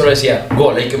 Valverde solo decía,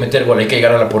 gol, hay que meter gol, hay que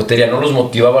llegar a la portería. No los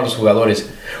motivaba a los jugadores.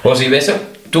 O si ves,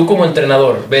 tú como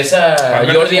entrenador, ves a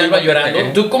Valverde Jordi Alba llorando.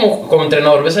 Tú como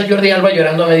entrenador, ves a Jordi Alba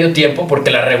llorando a medio tiempo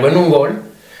porque la regó en un gol.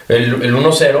 El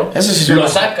 1-0, Eso sí lo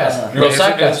se sacas, me- lo Ese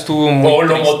sacas. estuvo muy O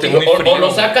lo triste, motivas, muy frío. o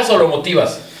lo sacas o lo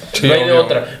motivas. Sí, no hay de obvio.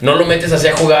 otra. No lo metes así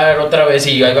a jugar otra vez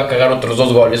y ahí va a cagar otros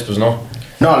 2 goles, pues no.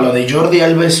 No, lo de Jordi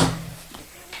Alves.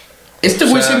 Este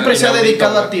güey O sea, siempre se ha inaudito,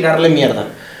 dedicado a güey. tirarle mierda.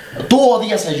 Tú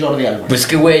odias a Jordi Alves. Pues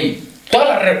que, güey,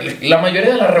 la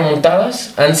mayoría de las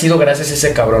remontadas han sido gracias a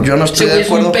ese cabrón. Yo no estoy Ese güey de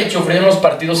acuerdo. es un pecho frío en los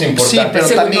partidos importantes. Sí, pero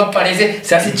ese güey también- no aparece,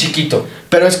 se hace chiquito.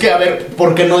 Pero es que, a ver,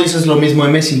 ¿por qué no dices lo mismo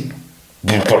de Messi?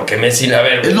 Porque Messi, a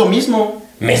ver, Es lo mismo.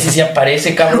 Messi sí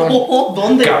aparece, cabrón.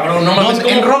 ¿Dónde? Cabrón, no mames,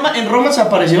 ¿Dónde? ¿cómo? ¿En Roma se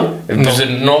apareció? Pues,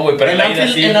 no, güey, pero en la ida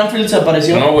sí. En Anfield se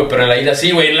apareció. No, güey, pero en la ida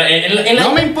sí, güey. En la-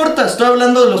 No me importa, estoy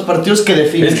hablando de los partidos que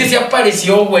definen. Es que sí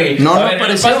apareció, güey. No, A no ver,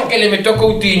 apareció. El pase que le metió a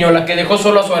Coutinho, la que dejó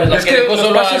solo a Suárez, la Es que que dejó los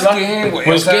solo a pases Alba. ¿qué, güey?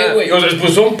 Pues O sea, qué, güey. O sea,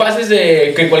 pues son pases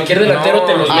de que cualquier delantero No,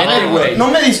 te los A mete, ver, güey. no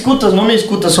me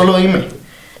discutas, solo dime.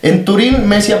 En Turín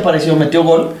Messi apareció, metió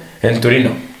gol. En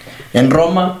Turino, En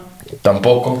Roma,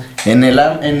 tampoco. en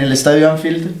el estadio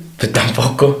Anfield. Pues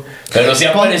tampoco. Pero sí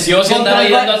apareció, sí Contra andaba el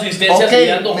ahí dando Bayern. asistencias Ok, y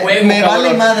dando me- juego. me cabrón.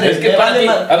 vale madre, Es que me para vale ti-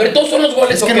 madre. A ver, todos son los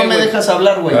goles. Es ¿o que qué, no me güey? dejas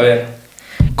hablar, güey. A ver.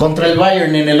 Contra el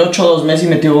Bayern en el 8-2 Messi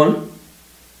metió gol.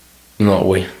 No,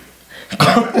 güey.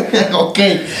 Ok,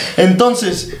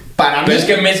 entonces, para Pero mí. es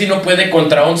que Messi no puede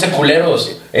contra 11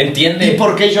 culeros. ¿Entiende? ¿Y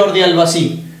por qué Jordi Alba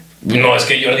sí? No, es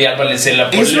que Jordi Alba se la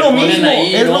Es le lo ponen mismo,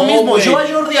 ahí. es lo No, mismo. güey. Yo a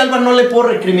Jordi Alba no le puedo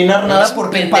recriminar Es nada un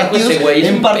porque pendejo ese güey, es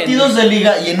en un partidos de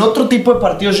liga y en otro tipo de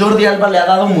partidos Jordi Alba le ha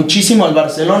dado muchísimo al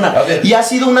Barcelona A ver. y ha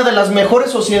sido una de las mejores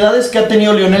sociedades que ha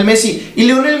tenido Lionel Messi. Y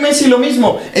Lionel Messi lo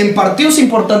mismo, en partidos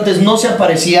importantes no se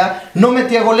aparecía, no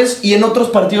metía goles y en otros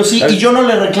partidos sí, y yo no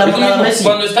le Es reclamo lo nada a mismo, Messi.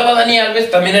 Cuando estaba Dani Alves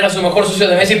también era su mejor socio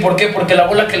de Messi. ¿Por qué? Porque la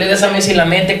bola que le des a Messi la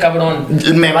mete, cabrón.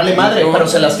 Me vale madre, No. pero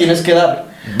se las tienes que dar.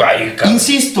 Vaya, cabrón.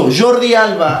 Insisto, Jordi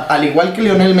Alba, al igual que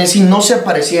Lionel Messi, no se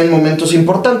aparecía en momentos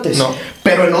importantes. No.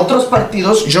 Pero en otros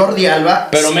partidos, Jordi Alba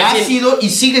Pero ha Messi- sido y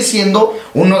sigue siendo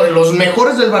uno de los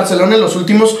mejores del Barcelona en los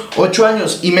últimos 8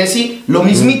 años. Y Messi, lo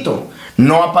mismito.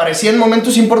 No aparecía en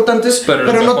momentos importantes, Pero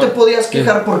pero el no mejor. te podías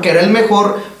quejar porque era el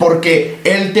mejor, porque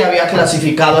él te había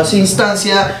clasificado a esa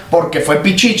instancia, porque fue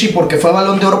Pichichi, porque fue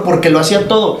Balón de Oro, porque lo hacía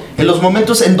todo. En los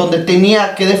momentos en donde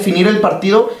tenía que definir el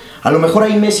partido, a lo mejor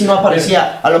ahí Messi no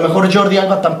aparecía, a lo mejor Jordi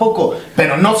Alba tampoco,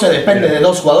 pero no se depende de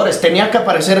dos jugadores. Tenía que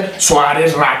aparecer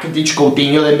Suárez, Rakitic,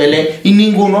 Coutinho, Dembélé y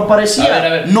ninguno aparecía. A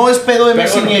ver. No es pedo de Pero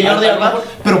Messi bueno, ni de Jordi a lo Alba, mejor-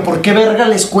 pero ¿por qué verga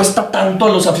les cuesta tanto a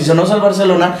los aficionados al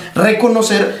Barcelona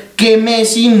reconocer que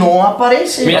Messi no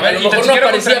aparece? Mira, A ver, a lo y tan mejor no siquiera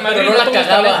aparecía, contra el pero Madrid no la todo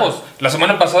está cagaba. lejos. La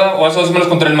semana pasada o hace 2 semanas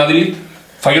contra el Madrid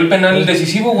falló el penal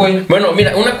decisivo, güey. Bueno,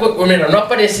 mira, mira, no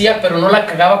aparecía, pero no la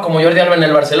cagaba como Jordi Alba en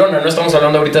el Barcelona. No estamos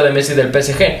hablando ahorita de Messi del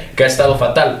PSG, que ha estado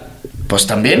fatal. Pues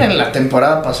también en la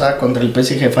temporada pasada contra el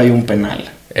PSG falló un penal.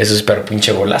 Eso es pero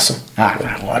pinche golazo. Ah,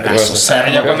 golazo,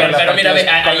 cerdo. Ya, pero mira, ve,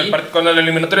 ahí- Cuando el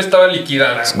eliminatorio estaba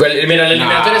liquidada. Güey, mira, la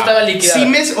eliminatoria estaba liquidada. Si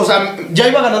Messi, o sea, ya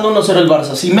iba ganando 1-0 el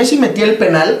Barça. Si Messi metía el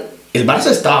penal, el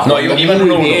Barça estaba No, jugando iban muy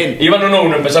 1-1. bien. Iban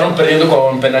 1-1. Empezaron perdiendo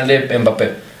con penal de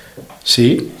Mbappé.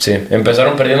 Sí. Sí,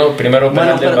 empezaron perdiendo primero penal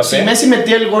Bueno, de pero Mbappé. si Messi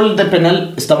metía el gol de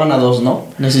penal, estaban a 2, ¿no?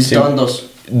 Necesitaban Sí. 2.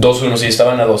 2-1, sí,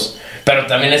 estaban a 2. Pero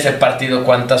también ese partido,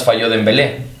 ¿cuántas falló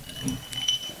Dembélé?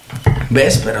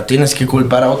 ¿Ves? Pero tienes que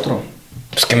culpar a otro.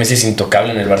 Pues que Messi es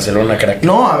intocable en el Barcelona, crack.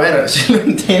 No, a ver, sí lo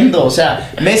entiendo. O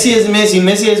sea, Messi es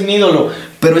mi ídolo.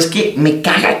 Pero es que me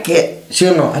caga que, ¿sí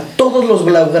o no? A todos los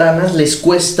blaugranas les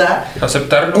cuesta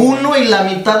Aceptarlo. uno y la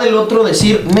mitad del otro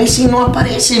decir, Messi no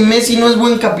aparece, Messi no es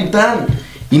buen capitán.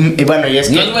 Y bueno, y es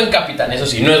que... No es buen capitán, eso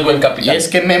sí, no es buen Y capitán. es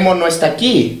que Memo no está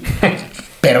aquí.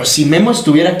 Pero si Memo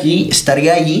estuviera aquí,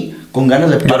 estaría ahí con ganas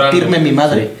de Llorando. partirme mi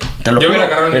madre. Te lo Yo juro. hubiera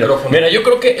agarrado el micrófono. Mira, yo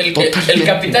creo que el Totalmente.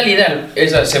 capital ideal,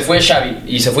 se fue Xavi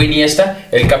y se fue Iniesta,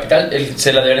 el capital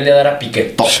se la deberían de dar a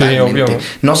Piqué. Totalmente. obvio.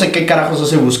 No sé qué carajos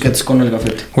hace Busquets con el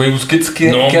gafete. Güey, Busquets,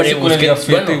 ¿qué, No, ¿qué hace hombre, con el Busquets,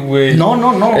 gafete, bueno. güey?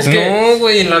 No. Es que- No,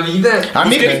 güey, en la vida. A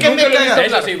mí Busquets Piqué me nunca lo he caga.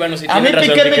 visto. Eso sí, bueno, sí, A mí tienes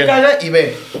razón, Piqué me Piqué. caga y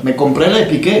ve, me compré la de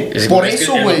Piqué. Por Es que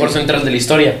eso, es güey. el mejor central de la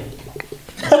historia.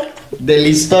 De la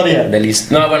historia.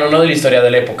 No, bueno, no de la historia,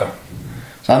 de la época.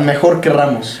 O sea, mejor que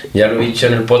Ramos. Ya lo he dicho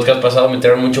en el podcast pasado, me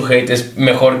tiraron mucho hate. Es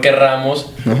mejor que Ramos,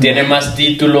 tiene más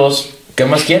títulos. ¿Qué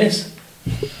más quieres?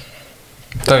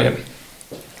 Está bien.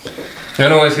 Yo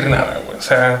no voy a decir nada, güey. O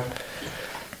sea,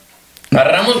 A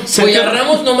Ramos, güey, a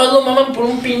Ramos nomás lo maman por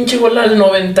un pinche gol al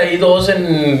 92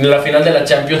 en la final de la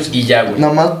Champions y ya, güey.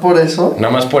 Nada más por eso.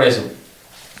 Nada más por eso.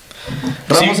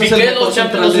 Ramos Si es el Piqué mejor los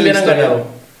central Champions de la hubieran historia. ganado.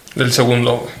 del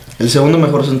segundo, güey. El segundo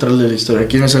mejor central de la historia.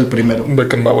 ¿Quién es el primero?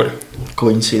 Beckenbauer.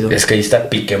 Coincido. Es que ahí está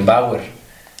Beckenbauer.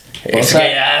 Es sea-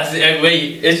 que ya,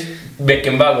 güey, es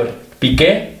Beckenbauer,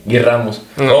 Piqué y Ramos.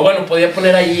 No. O bueno, podía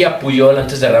poner ahí a Puyol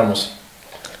antes de Ramos.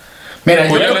 Mira,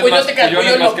 Puyol yo es Puyol más- te cae, Puyol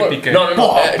es Puyol más no, que Piqué. no,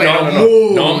 pero no,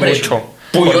 mucho. hombre,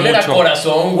 Por Puyol era mucho.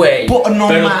 corazón, güey. no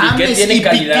pero mames, Piqué tiene y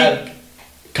calidad. Piqué-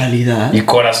 ¿Calidad? Y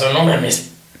corazón, no mames.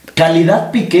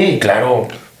 Calidad Piqué. Claro.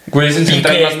 Güey, es el Piqué,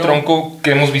 central más ¿no? tronco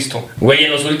que hemos visto. Güey,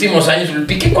 en los últimos años, el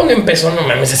Piqué cuando empezó, no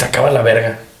mames, se sacaba la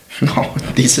verga. No,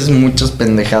 dices muchas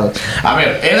pendejadas. A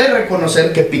ver, he de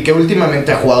reconocer que Piqué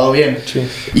últimamente ha jugado bien. Sí.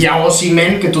 Y a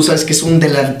Osimhen, que tú sabes que es un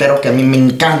delantero que a mí me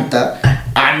encanta,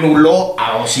 anuló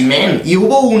a Osimhen. Y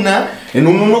hubo una, en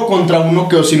un 1 contra 1,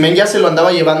 que Osimhen ya se lo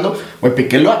andaba llevando. Güey,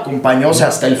 Piqué lo acompañó, o sea,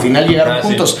 hasta el final llegaron Ah,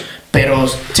 juntos. Pero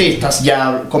sí, estás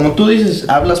ya, como tú dices,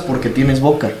 hablas porque tienes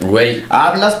boca. Güey.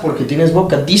 Hablas porque tienes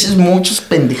boca. Dices muchas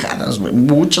pendejadas, güey.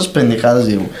 Muchas pendejadas,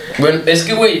 digo. Bueno, es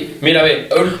que, güey, mira, ve.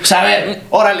 O sea, a ver,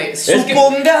 órale, que-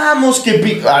 supongamos que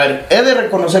Piqué, a ver, he de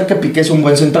reconocer que Piqué es un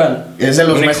buen central. Es de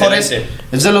los Un mejores. excelente.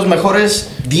 Es de los mejores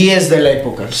 10 de la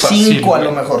época. Fácil, 5 a güey.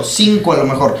 lo mejor, 5 a lo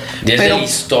mejor. 10 de la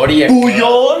historia.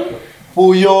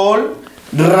 Puyol,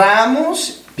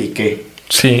 Ramos, Piqué.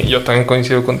 Sí, yo también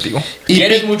coincido contigo. Y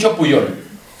 ¿Quieres mucho a Puyol?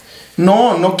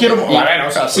 No quiero. Y- A ver,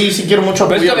 o sea, sí quiero mucho a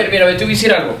Pero es que, a Puyol. ver, mira, te voy a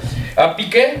decir algo. A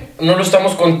Piqué no lo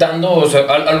estamos contando, o sea,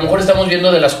 a lo mejor estamos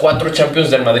viendo de las 4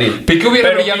 Champions del Madrid. Piqué hubiera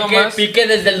Pero brillado Piqué, más. Piqué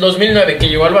desde el 2009 que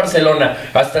llegó al Barcelona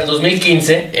hasta el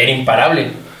 2015 era imparable.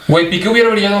 Güey, Piqué hubiera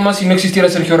brillado más si no existiera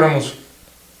Sergio Ramos.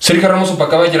 Sergio Ramos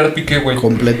opacaba a Gerard Piqué, güey.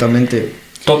 Completamente.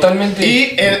 Totalmente.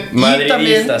 Y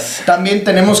Madridistas. también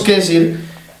tenemos que decir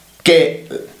que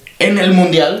en el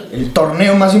Mundial, el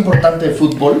torneo más importante de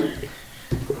fútbol,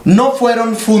 no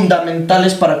fueron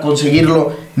fundamentales para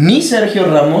conseguirlo ni Sergio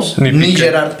Ramos Ni ni Piqué.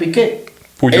 Gerard Piqué.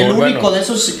 Puyol, el único bueno. de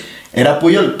esos era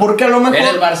Puyol, porque a lo mejor Era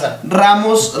el Barça.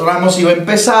 Ramos iba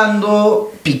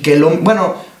empezando, Piqué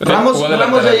bueno, Ramos Jugó de ya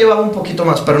lateral. llevaba un poquito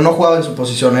más, pero no jugaba en su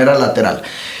posición, era lateral.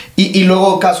 Y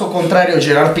luego, caso contrario,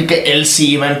 Gerard Piqué, él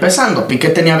sí iba empezando. Piqué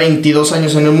tenía 22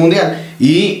 años en el Mundial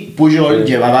y Puyol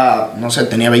llevaba, no sé,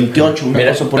 tenía 28, una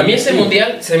Mira, cosa por a mí el ese estilo.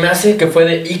 mundial se me hace que fue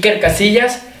de Iker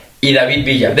Casillas y David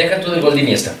Villa. Deja tú del gol de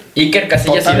Iniesta. Iker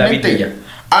Casillas y David Villa.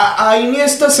 A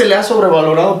Iniesta se le ha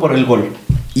sobrevalorado por el gol.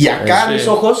 Y acá, a Sí. mis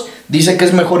ojos, dice que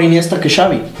es mejor Iniesta que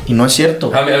Xavi. Y no es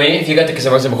cierto. A mí, fíjate que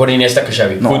se me hace mejor Iniesta que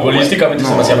Xavi. No, Futbolísticamente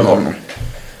güey, se me hacía mejor.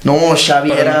 No, Xavi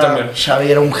Para mí también.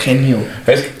 era un genio.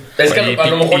 Es que Oye, a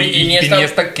lo mejor y Iniesta.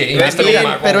 Iniesta que- Iniesta Bien, era un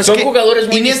mago. pero es Son que jugadores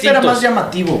muy Iniesta era distintos. más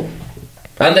llamativo.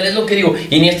 Ándale, es lo que digo.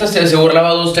 Iniesta se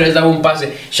burlaba 2-3, daba un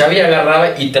pase. Xavi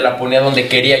agarraba y te la ponía donde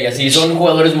quería y así. Son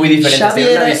jugadores muy diferentes. Xavi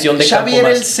Tienen una era, visión de Xavi campo era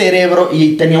más. el cerebro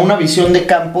y tenía una visión de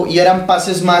campo y eran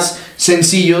pases más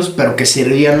sencillos, pero que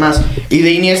servían más. Y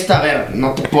de Iniesta, a ver,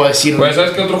 no te puedo decir. Güey,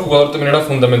 ¿sabes qué otro jugador también era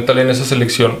fundamental en esa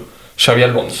selección? Xavi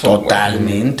Alonso. güey.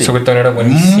 Totalmente. Ese güey también era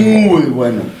buenísimo. Muy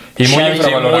bueno. Y muy Xavi, sí,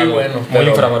 infravalorado. muy bueno, Muy pero-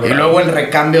 infravalorado. Y luego el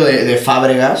recambio de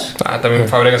Fábregas. También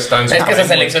Fábregas estaba en su Es que esa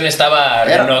prime, selección estaba.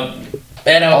 Era-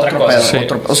 Era otra cosa. pedo, Sí.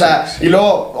 o sea, y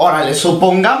luego, órale,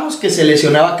 supongamos que se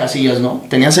lesionaba Casillas, ¿no?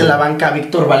 Tenías en la banca a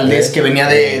Víctor Valdés, que venía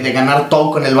de ganar todo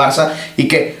con el Barça y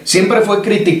que siempre fue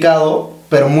criticado,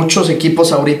 pero muchos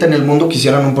equipos ahorita en el mundo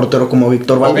quisieran un portero como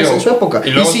Víctor Valdés Obvio. en su época.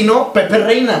 Y luego- y si no, Pepe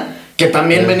Reina, que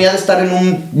también venía de estar en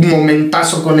un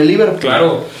momentazo con el Liverpool.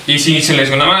 Claro, y si se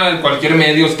lesionaba cualquier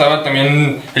medio, estaba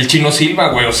también el Chino Silva,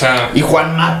 güey, o sea. Y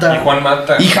Juan Mata. Y Juan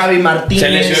Mata. Y Javi Martínez. Se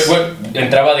lesionó,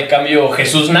 entraba de cambio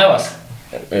Jesús Navas.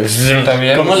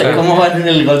 También. ¿Cómo, o sea, ¿Cómo van en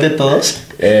el gol de todos?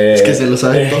 Es que se lo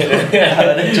saben todo. A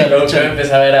ver, échalo, Luego échalo.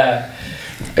 empezaba era.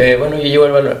 Bueno, yo llevo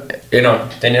el balón. No,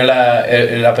 tenía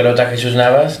la pelota Jesús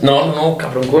Navas. No,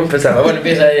 cabrón, ¿cómo empezaba? Bueno,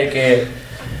 empieza de que.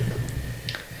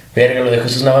 Verga, lo de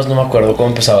Jesús Navas no me acuerdo cómo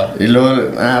empezaba. Y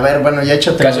luego, a ver, bueno, ya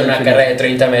échate. Casi una carrera de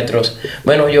 30 metros.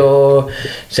 Bueno, yo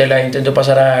se la intento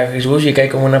pasar a Jesús y cae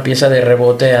como una pieza de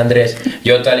rebote a Andrés.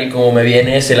 Yo tal y como me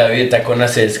viene, se la doy de tacón a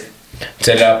Cesc.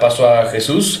 Se la paso a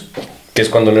Jesús, que es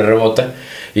cuando le rebota,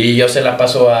 y yo se la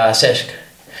paso a Cesc.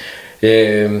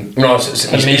 No,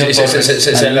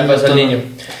 se la pasa al niño.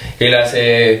 Y la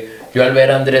hace... Yo al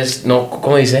ver a Andrés... No,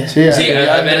 ¿cómo dice? Sí,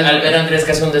 al ver a Andrés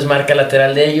que hace un desmarque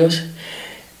lateral de ellos...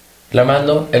 La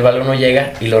mando, el balón no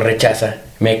llega y lo rechaza.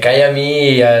 Me cae a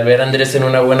mí y al ver a Andrés en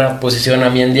una buena posición, a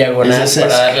mí en diagonal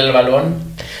para darle el balón.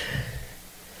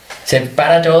 Se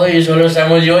para todo y solo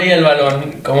estamos yo y el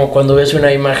balón. Como cuando ves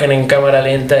una imagen en cámara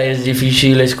lenta es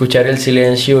difícil escuchar el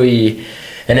silencio y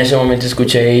en ese momento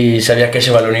escuché y sabía que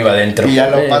ese balón iba adentro. Y ya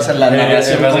lo pasa la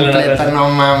narración completa, no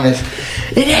mames.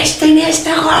 En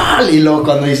este gol. Y luego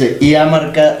cuando dice, y ya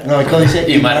marca, no, cuando dice,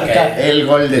 y marca el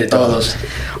gol de todos.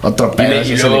 Otro pedo.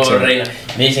 Y luego Reina,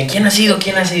 me dicen, ¿quién ha sido?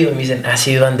 Y me dicen, ha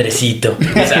sido Andresito.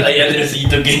 O sea, ahí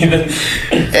Andresito.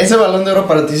 Ese balón de oro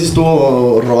para ti sí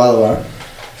estuvo robado, ¿ah?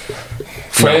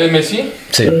 ¿Fue de Messi?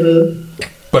 Sí.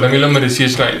 Para mí lo merecía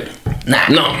Snyder. Nah,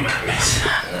 no mames.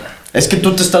 Es que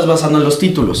tú te estás basando en los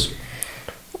títulos.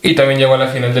 Y también llegó a la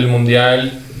final del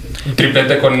Mundial.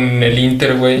 Triplete con el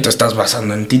Inter, güey. Te estás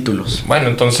basando en títulos. Bueno,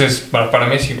 entonces, para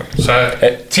Messi, güey. O sea,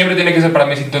 siempre tiene que ser para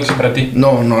Messi, entonces para ti.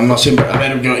 No siempre. A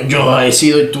ver, yo he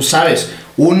sido, y tú sabes,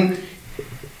 un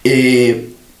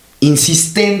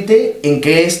insistente en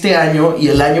que este año y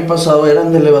el año pasado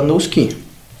eran de Lewandowski.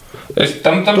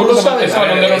 Tampoco lo sabes. ese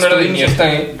balón de oro no era de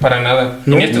Iniesta, para nada.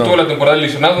 No, Iniesta tuvo la temporada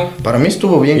lesionado. Para mí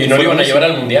estuvo bien. Y no lo iban a llevar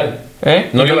al Mundial.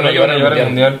 No lo iban a llevar al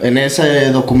Mundial. En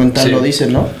ese documental lo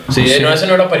dicen, ¿no? Sí, no, ese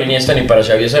no era para Iniesta ni para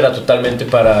Xavi, ese era totalmente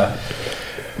para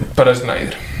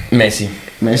Snyder. Messi,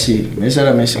 ese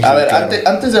era Messi. A ver, claro.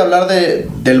 antes de hablar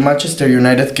del Manchester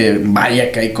United, que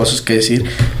vaya que hay cosas que decir,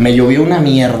 me llovió una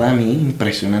mierda a mí,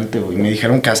 impresionante, güey. Me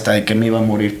dijeron que hasta de que me iba a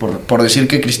morir por decir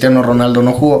que Cristiano Ronaldo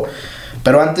no jugó.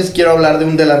 Pero antes quiero hablar de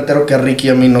un delantero que a Ricky y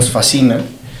a mí nos fascina.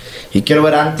 Y quiero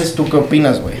ver antes, ¿tú qué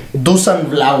opinas, güey? Dusan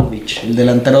Vlahovic, el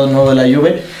delantero nuevo de la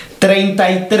Juve.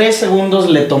 33 segundos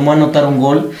le tomó anotar un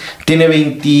gol. Tiene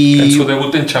 20... En su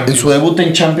debut en Champions. En su debut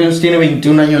en Champions, tiene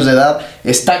 21 años de edad.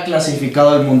 Está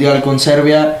clasificado al Mundial con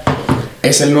Serbia.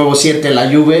 Es el nuevo 7 de la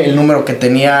Juve, el número que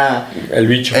tenía... El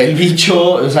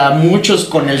bicho. O sea, muchos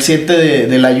con el 7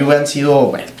 de la Juve han sido,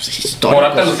 bueno, pues, históricos.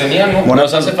 Morata lo tenía, ¿no?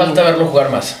 Nos hace falta verlo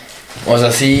jugar más. O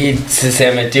sea, sí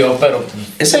se metió, pero...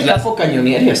 Es el capo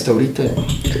cañonieri hasta ahorita.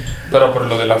 Pero por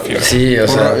lo de la Fiore. Sí, o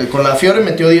sea... Con la Fiore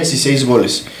metió 16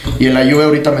 goles. Y en la Juve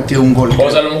ahorita ha metido un gol.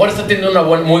 O sea, a lo mejor está teniendo una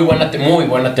muy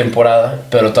buena temporada.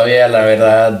 Pero todavía, la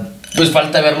verdad... Pues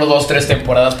falta verlo 2-3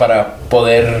 temporadas para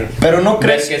poder... Pero no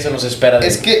crees... ver qué se nos espera de...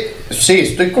 Es que... Sí,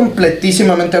 estoy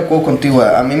completísimamente de acuerdo contigo.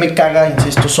 A mí me caga,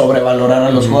 insisto, sobrevalorar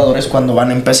a los jugadores cuando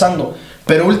van empezando.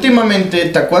 Pero últimamente,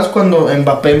 ¿te acuerdas cuando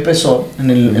Mbappé empezó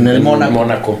en el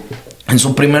Mónaco? En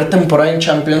su primer temporada en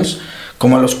Champions,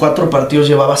 como a los 4 partidos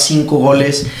llevaba 5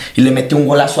 goles y le metió un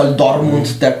golazo al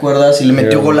Dortmund, ¿te acuerdas? Y le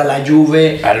metió gol a la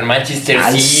Juve, al Manchester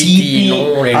al City,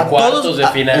 ¿no? En cuartos de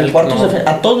final.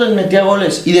 A todos les metía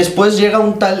goles. Y después llega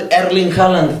un tal Erling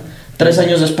Haaland, 3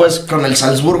 años después, con el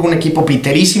Salzburgo, un equipo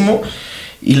piterísimo.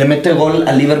 Y le mete gol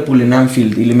al Liverpool en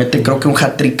Anfield. Y le mete, creo que un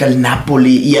hat-trick al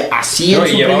Napoli. Y así en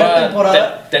su primera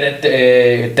temporada.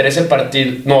 13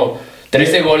 partidos. No,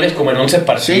 13 goles como en 11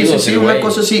 partidos. Sí, una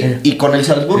cosa así. Y con el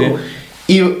Salzburgo.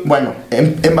 Y bueno,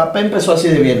 Mbappé empezó así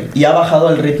de bien. ¿Y ha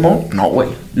bajado el ritmo? No, güey.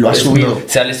 Lo ha subido.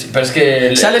 Pero es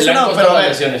que. Se ha lesionado, pero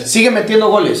sigue metiendo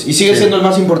goles. Y sigue siendo el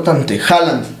más importante.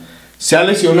 Haaland se ha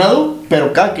lesionado,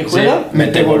 pero cada que juega,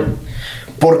 mete gol.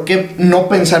 ¿Por qué no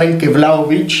pensar en que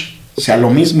Vlahovic sea lo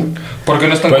mismo? Porque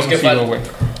no es tan conocido, güey.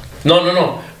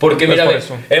 No. Porque mira,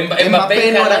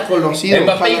 Mbappé no era conocido.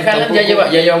 Mbappé y Haaland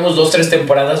ya llevamos 2-3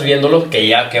 temporadas viéndolo,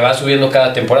 que va subiendo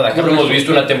cada temporada. Acá lo hemos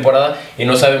visto una temporada y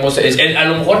no sabemos. A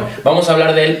lo mejor vamos a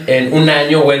hablar de él en un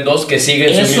año o en 2 que sigue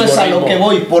en su mismo ritmo. Eso es a ritmo. lo que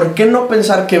voy. ¿Por qué no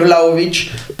pensar que Vlahovic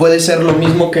puede ser lo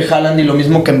mismo que Haaland y lo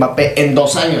mismo que Mbappé en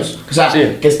 2 años? O sea,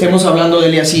 que estemos hablando de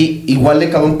él y así, igual de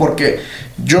cabrón, porque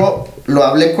yo lo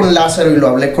hablé con Lázaro y lo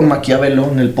hablé con Maquiavelo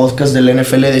en el podcast del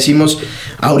NFL. Decimos,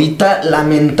 ahorita la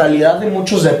mentalidad de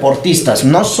muchos deportistas,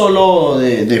 no solo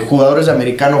de jugadores de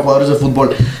americano, jugadores de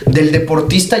fútbol, del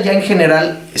deportista ya en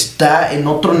general está en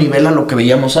otro nivel a lo que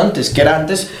veíamos antes, que era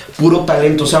antes puro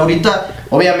talento. O sea, ahorita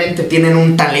obviamente tienen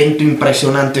un talento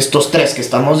impresionante estos 3 que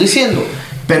estamos diciendo,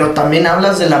 pero también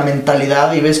hablas de la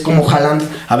mentalidad y ves como Haaland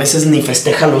a veces ni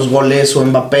festeja los goles, o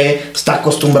Mbappé está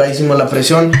acostumbradísimo a la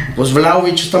presión. Pues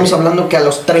Vlahovic, estamos hablando que a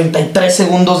los 33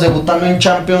 segundos debutando en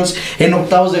Champions, en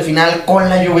octavos de final con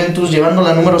la Juventus, llevando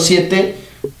la número 7.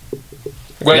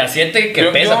 Güey, la 7 que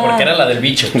pesa porque era la del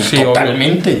bicho. Sí,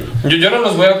 totalmente. Yo no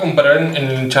los voy a comparar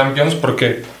en Champions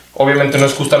porque obviamente no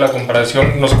es justa la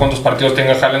comparación. No sé cuántos partidos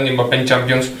tenga Haaland y Mbappé en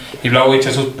Champions, y Vlahovic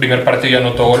en su primer partido ya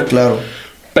anotó gol. Claro.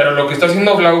 Pero lo que está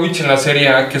haciendo Vlahovic en la Serie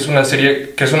A, que es una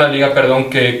liga,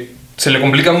 que se le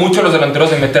complica mucho a los delanteros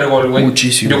de meter gol, güey.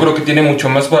 Muchísimo. Yo creo que tiene mucho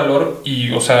más valor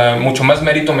y, o sea, mucho más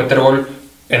mérito meter gol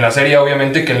en la Serie A,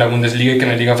 obviamente, que en la Bundesliga y que en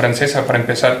la Liga Francesa, para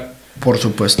empezar. Por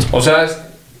supuesto. O sea,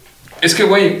 es que,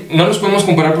 güey, no los podemos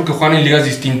comparar porque juegan en ligas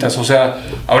distintas. O sea,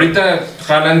 ahorita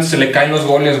Haaland se le caen los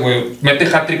goles, güey. Mete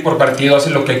hat-trick por partido,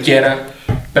 hace lo que quiera.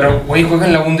 Pero, güey, juega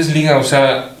en la Bundesliga. O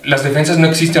sea, las defensas no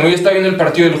existen. Hoy está viendo el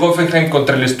partido del Hoffenheim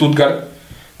contra el Stuttgart.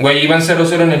 Güey, iban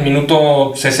 0-0 en el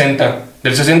minuto 60.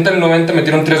 Del 60 al 90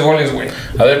 metieron 3 goles, güey.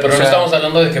 A ver, pero no estamos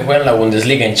hablando de que juega en la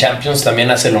Bundesliga. En Champions también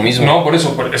hace lo mismo. No, por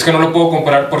eso. Es que no lo puedo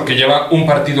comparar porque lleva un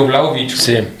partido Vlahovic.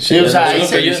 Sí, o sea,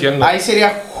 ahí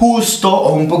sería justo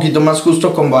o un poquito más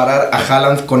justo comparar a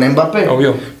Haaland con Mbappé.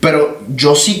 Obvio. Pero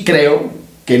yo sí creo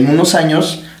que en unos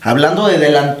años, hablando de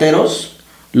delanteros,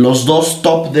 los dos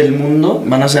top del mundo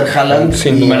van a ser Haaland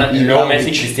y luego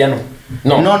Messi y Cristiano.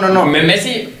 No. Messi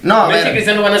y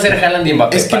Cristiano van a ser Haaland y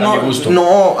Mbappé, es que para mi gusto.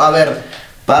 No, a ver,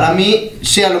 para mí,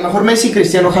 sí, a lo mejor Messi,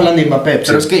 Cristiano, Haaland y Mbappé,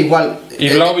 pero es que igual... Y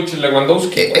Vlahovic y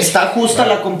Lewandowski. Está justa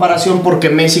la comparación porque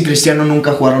Messi y Cristiano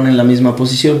nunca jugaron en la misma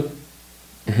posición.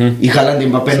 Y Haaland y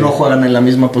Mbappé no juegan en la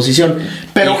misma posición.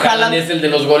 Pero Haaland es el de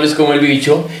los goles como el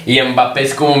bicho, y Mbappé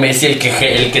es como Messi, el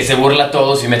que se burla a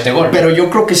todos y mete gol. Pero yo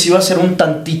creo que sí va a ser un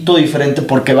tantito diferente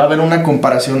porque va a haber una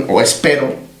comparación, o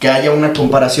espero que haya una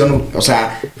comparación, o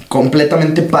sea,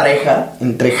 completamente pareja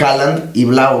entre Haaland y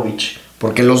Vlahovic.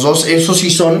 Porque los dos, esos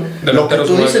sí son, lo que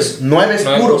tú dices, 9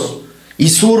 puros. Y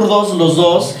zurdos los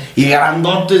dos, y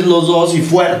grandotes los dos, y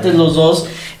fuertes los dos.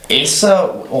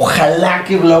 Ojalá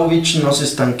que Vlahovic no se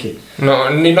estanque.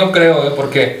 No creo,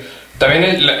 porque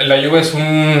también la Juve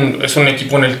es un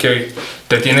equipo en el que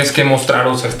te tienes que mostrar,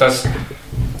 o sea, estás...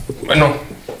 Bueno,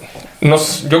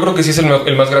 yo creo que sí es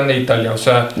el más grande de Italia, o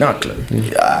sea... No, claro.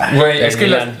 Güey, es que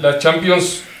las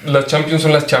Champions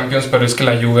son las Champions, pero es que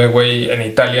la Juve, güey, en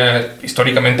Italia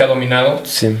históricamente ha dominado.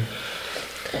 Sí.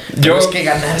 Es que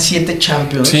ganar 7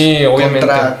 Champions. Sí, obviamente.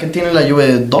 ¿Qué tiene la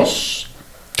Juve? ¿2?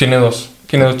 Tiene 2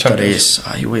 Champions. 3.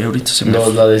 Ay, güey, ahorita se me...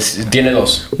 Tiene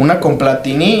 2. Una con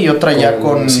Platini y otra ya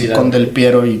con Del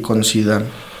Piero y con Zidane.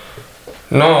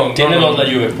 Tiene 2 la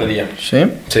Juve, pedía. ¿Sí?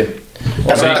 Sí.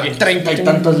 O sea, 30 y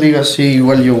tantas ligas, sí,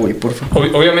 igual yo, güey, por favor.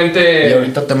 Obviamente... Y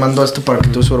ahorita te mando esto para que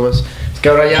tú surbas. Es que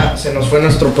ahora ya se nos fue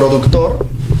nuestro productor,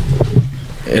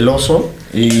 el oso,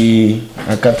 y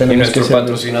acá tenemos nuestro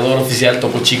patrocinador oficial,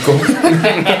 Topo Chico.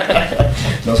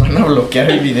 Nos van a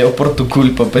bloquear el video por tu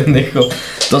culpa, pendejo.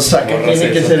 Entonces, ¿a qué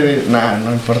tiene que servir? Nah,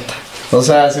 no importa. O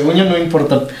sea, según yo no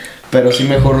importa, pero sí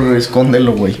mejor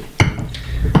escóndelo, güey.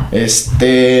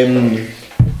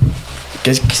 ¿Qué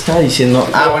estaba diciendo?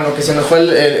 Bueno, que se nos fue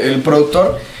el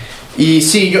productor. Y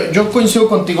sí, yo coincido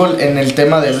contigo en el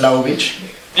tema de Vlahovic.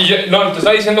 Te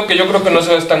estaba diciendo que yo creo que no se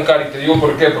va a estancar, y te digo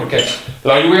por qué. Porque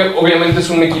la Juve obviamente es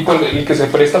un equipo en el que se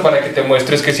presta para que te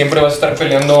muestres que siempre vas a estar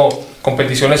peleando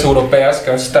competiciones europeas,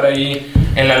 que vas a estar ahí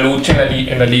en la lucha,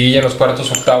 en la liguilla, en los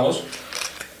cuartos, octavos.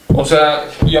 O sea,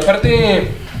 y aparte,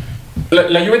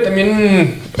 la Juve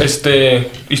también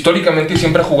históricamente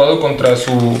siempre ha jugado con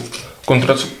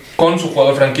su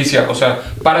jugador franquicia, o sea,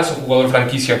 para su jugador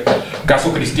franquicia.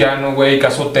 Caso Cristiano, güey,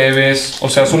 caso Tevez, o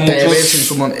sea, son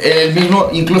Tevez muchos. El mismo,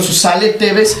 incluso sale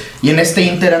Tevez, y en este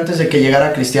Inter, antes de que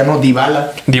llegara Cristiano,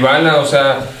 Dybala, o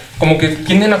sea, como que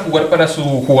tienden a jugar para su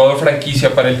jugador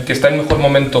franquicia, para el que está en mejor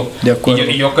momento. De acuerdo.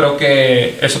 Y yo creo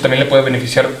que eso también le puede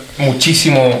beneficiar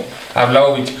muchísimo a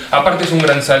Vlahovic. Aparte es un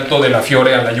gran salto de la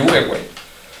Fiore a la Juve, güey.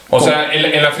 O sea,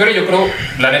 en la Fiore yo creo,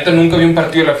 la neta nunca vi un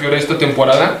partido de la Fiore esta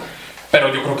temporada,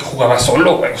 pero yo creo que jugaba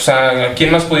solo, güey. O sea,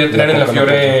 ¿quién más podía tener en la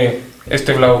Fiore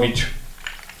Vlahovic?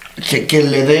 Que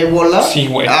le dé bola. Sí,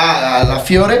 güey. A la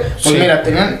Fiore. Pues sí. Mira,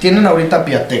 tienen ahorita a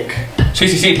Piatek.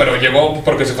 Sí, pero llegó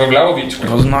porque se fue Vlahovic,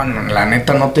 güey. Pues no, la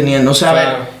neta no tenían. O sea, a ver,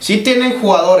 sí tienen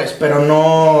jugadores, pero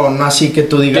no así que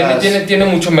tú digas. Tiene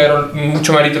mucho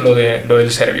mérito lo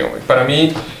del serbio, güey. Para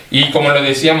mí, y como lo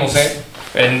decíamos,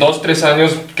 en 2-3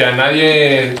 años, que a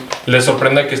nadie le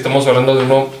sorprenda que estemos hablando de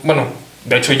uno, bueno,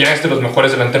 De hecho, ya es de los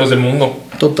mejores delanteros del mundo.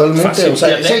 Totalmente, Fácil, o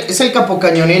sea, es el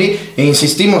capocañonieri. E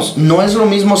insistimos, no es lo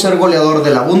mismo ser goleador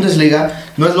de la Bundesliga,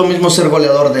 no es lo mismo ser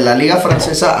goleador de la Liga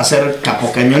Francesa a ser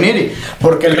capocañonieri.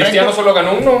 Porque el Cristiano solo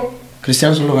ganó uno.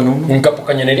 Cristiano solo ganó uno. ¿Un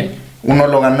capocañonieri? Uno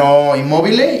lo ganó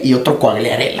Immobile y otro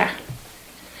Quagliarella.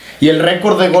 Y el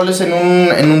récord de goles en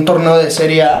un torneo de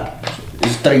Serie A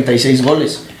es 36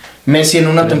 goles. Messi en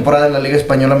una temporada en la Liga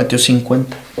Española metió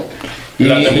 50.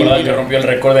 La temporada que rompió el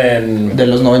récord de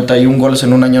los 91 goles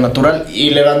en un año natural. Y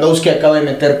Lewandowski acaba de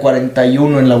meter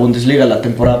 41 en la Bundesliga la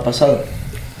temporada pasada.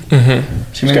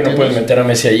 ¿Sí es que no puedes meter a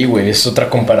Messi ahí, güey. Es otra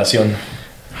comparación.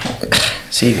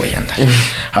 Sí, güey, anda.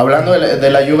 Hablando de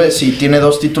la Juve, sí, tiene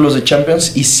 2 títulos de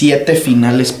Champions y 7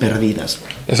 finales perdidas.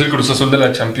 Es el Cruz Azul de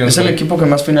la Champions. Es el equipo que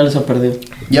más finales ha perdido.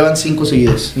 Llevan 5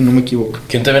 seguidas, y no me equivoco.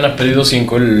 ¿Quién también ha perdido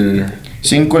 5?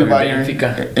 5 el Bayern.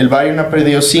 Benfica. El Bayern ha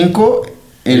perdido 5.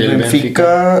 El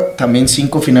Benfica también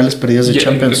 5 finales perdidas de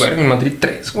Champions. El Bayern, el Madrid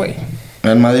 3, güey.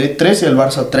 El Madrid 3 y el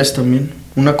Barça 3 también.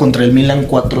 Una contra el Milan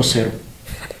 4-0.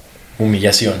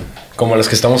 Humillación, como las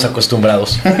que estamos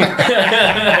acostumbrados.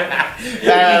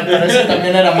 Pero ese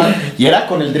también era mal. Y era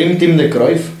con el Dream Team de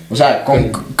Cruyff. O sea,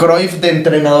 con Cruyff de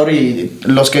entrenador y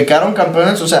los que quedaron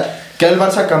campeones. O sea, queda el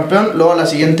Barça campeón, luego la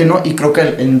siguiente no. Y creo que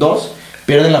en 2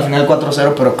 pierden la final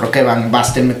 4-0. Pero creo que Van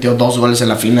Basten metió 2 goles en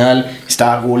la final.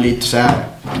 Estaba Gullit, o sea,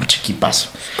 pinche equipazo.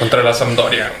 Contra la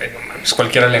Sampdoria, güey, no mames.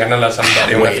 Cualquiera le gana a la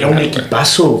Sampdoria. Güey, era un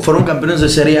equipazo. Fueron campeones de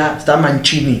Serie A. Estaba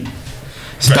Mancini.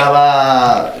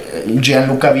 Estaba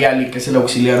Gianluca Vialli, que es el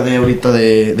auxiliar de ahorita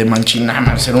de Mancini.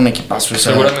 Era un equipazo.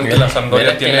 Seguramente la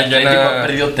Sampdoria tiene llena. Ha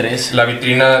perdido 3. La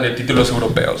vitrina de títulos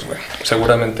europeos, güey.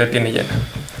 Seguramente tiene llena.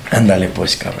 Ándale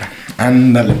pues, cabrón.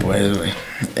 Ándale pues, güey.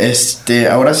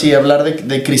 Ahora sí, hablar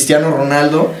de Cristiano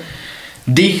Ronaldo.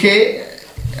 Dije,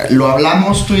 lo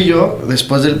hablamos tú y yo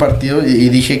después del partido y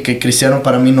dije que Cristiano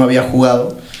para mí no había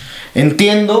jugado.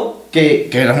 Entiendo que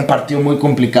era un partido muy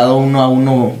complicado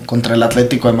 1-1 contra el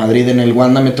Atlético de Madrid en el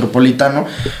Wanda Metropolitano,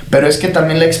 pero es que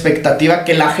también la expectativa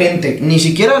que la gente, ni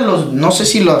siquiera no sé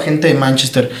si la gente de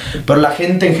Manchester, pero la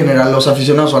gente en general, los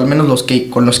aficionados, o al menos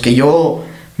con los que yo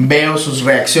veo sus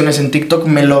reacciones en TikTok,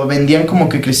 me lo vendían como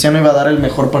que Cristiano iba a dar el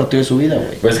mejor partido de su vida,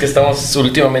 güey. Pues es que estamos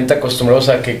últimamente acostumbrados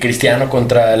a que Cristiano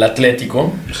contra el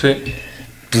Atlético, sí,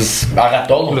 pues haga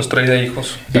todo. Los trae de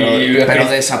hijos. Pero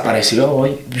desapareció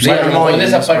hoy. Sí, bueno,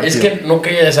 es que no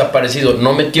que haya desaparecido,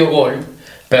 no metió gol,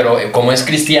 pero como es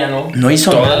Cristiano, no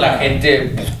hizo toda nada. La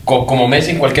gente, como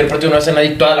Messi en cualquier partido no hace nada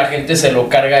y toda la gente se lo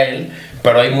carga a él.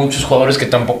 Pero hay muchos jugadores que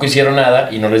tampoco hicieron nada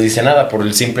y no les dice nada por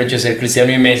el simple hecho de ser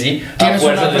Cristiano y Messi. A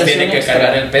fuerzas les tiene que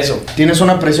cargar el peso. Tienes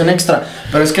una presión extra.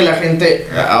 Pero es que la gente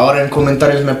ahora en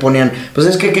comentarios me ponían, pues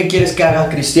es que ¿qué quieres que haga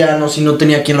Cristiano si no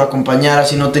tenía quien lo acompañara,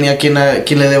 si no tenía quien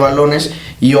le dé balones?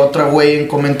 Y otra güey en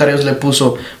comentarios le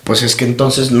puso, pues es que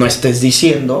entonces no estés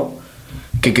diciendo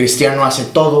que Cristiano hace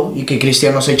todo y que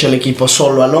Cristiano se echa el equipo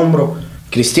solo al hombro.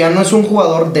 Cristiano es un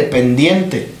jugador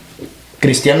dependiente.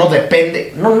 Cristiano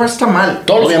depende. No está mal.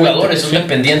 Todos los jugadores son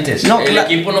dependientes. No, el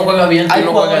equipo no juega bien, tú hay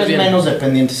no jugadores juegas bien. Menos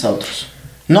dependientes a otros.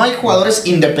 No hay jugadores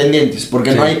independientes,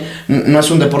 porque no es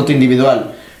un deporte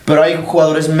individual. Pero hay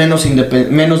jugadores menos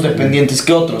dependientes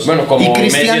que otros. Bueno, como y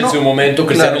Cristiano, Messi en su momento,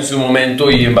 Cristiano en su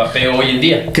momento y Mbappé hoy en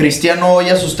día. Cristiano hoy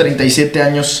a sus 37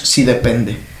 años sí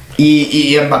depende.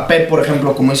 Y Mbappé, por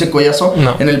ejemplo, como dice Collazo,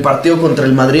 en el partido contra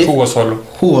el Madrid jugó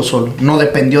solo. No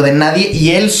dependió de nadie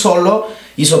y él solo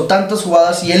hizo tantas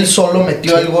jugadas y él solo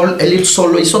metió el gol, él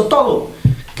solo hizo todo.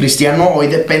 Cristiano hoy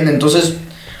depende, entonces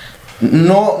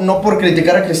no por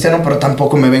criticar a Cristiano, pero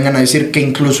tampoco me vengan a decir que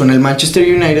incluso en el Manchester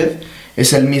United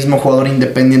es el mismo jugador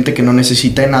independiente que no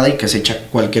necesita de nada y que se echa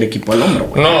cualquier equipo al hombro,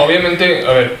 güey. No, obviamente,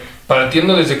 a ver,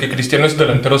 partiendo desde que Cristiano es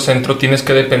delantero centro, tienes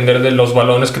que depender de los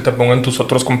balones que te pongan tus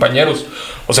otros compañeros.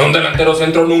 O sea, un delantero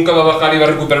centro nunca va a bajar y va a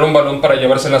recuperar un balón para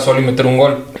llevársela solo y meter un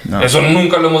gol. No. Eso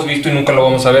nunca lo hemos visto y nunca lo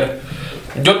vamos a ver.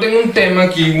 Yo tengo un tema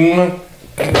aquí,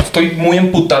 estoy muy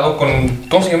emputado con,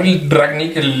 ¿cómo se llama? El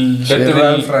Rangnick,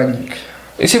 Ralf Rangnick.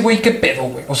 Ese güey, ¿qué pedo,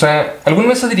 güey? O sea, ¿alguna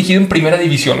vez ha dirigido en primera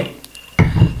división?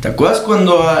 ¿Te acuerdas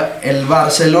cuando el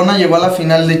Barcelona llegó a la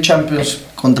final de Champions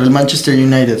contra el Manchester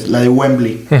United, la de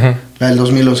Wembley, la del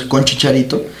 2011, con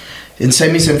Chicharito? En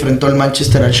semi se enfrentó el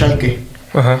Manchester al Schalke.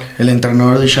 El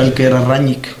entrenador de Schalke era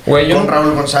Rangnick. Con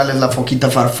Raúl González, la Foquita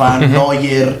Farfán,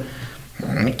 Neuer.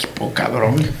 Un equipo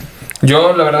cabrón.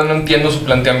 Yo la verdad no entiendo su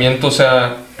planteamiento, o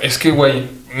sea, es que, güey,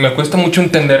 me cuesta mucho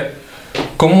entender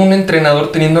cómo un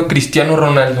entrenador teniendo a Cristiano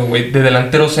Ronaldo, güey, de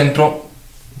delantero centro,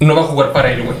 no va a jugar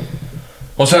para él, güey.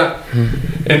 O sea,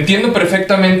 entiendo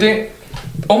perfectamente,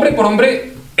 hombre por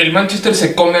hombre, el Manchester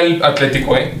se come al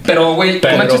Atlético, Pero, güey,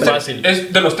 el Manchester fácil.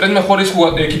 es de los 3 mejores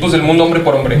equipos del mundo, hombre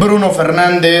por hombre. Bruno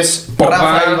Fernández, Pogba,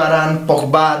 Rafael Varane,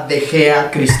 Pogba, De Gea,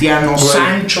 Cristiano, güey.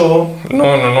 Sancho.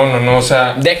 No, o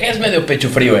sea... De Gea es medio pecho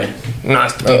frío, No,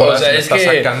 o sea, es está que...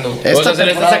 sacando. O sea, se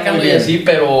le está sacando y así,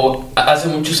 pero hace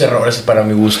muchos errores para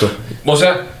mi gusto. O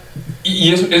sea,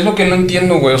 y es lo que no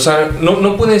entiendo, güey. O sea,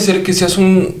 no puede ser que seas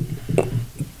un...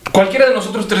 Cualquiera de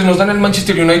nosotros 3 nos dan el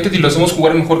Manchester United y lo hacemos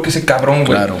jugar mejor que ese cabrón,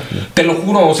 güey. Claro. Te lo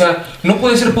juro, o sea, no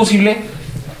puede ser posible.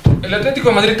 El Atlético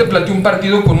de Madrid te planteó un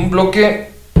partido con un bloque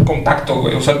compacto,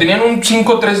 güey. O sea, tenían un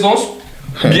 5-3-2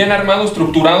 bien armado,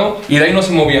 estructurado, y de ahí no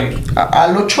se movían. A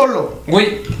lo cholo.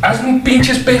 Güey, haz un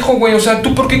pinche espejo, güey. O sea,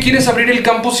 ¿tú por qué quieres abrir el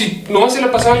campo si nomás se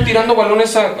la pasaban tirando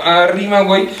balones arriba,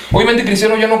 güey? Obviamente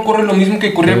Cristiano ya no corre lo mismo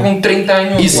que corría con 30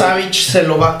 años, Y güey. Savic se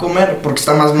lo va a comer porque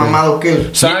está más mamado que él.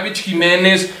 Savic,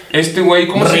 Jiménez, güey,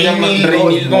 ¿cómo se llama?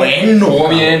 Reinildo, bueno, jugó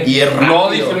bien. y es rápido.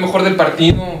 Lodi fue el mejor del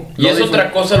partido. Y es otra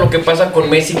cosa lo que pasa con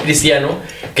Messi y Cristiano,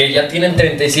 que ya tienen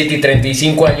 37 y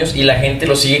 35 años y la gente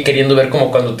los sigue queriendo ver como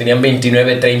cuando tenían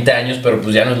 29, 30 años, pero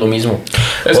pues ya no es lo mismo.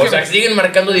 O sea, siguen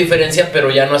marcando diferencia,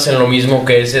 pero ya no hacen lo mismo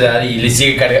que esa edad y les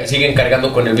siguen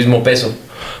cargando con el mismo peso.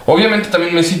 Obviamente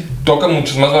también Messi toca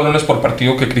muchos más balones por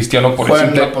partido que Cristiano por Juega en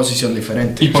simple- una posición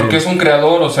diferente. Y porque es un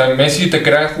creador, o sea, Messi te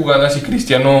crea jugadas y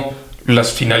Cristiano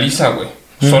las finaliza, güey.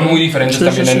 Son muy diferentes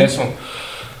también en eso.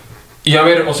 Y a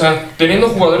ver, o sea, teniendo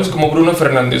jugadores como Bruno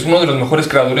Fernández, uno de los mejores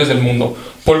creadores del mundo,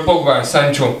 Paul Pogba,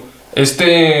 Sancho,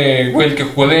 güey, el que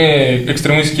jugó de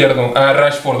extremo izquierdo,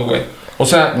 Rashford, güey. O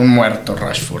sea, Un muerto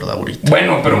Rashford ahorita.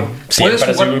 bueno, pero Sí, puedes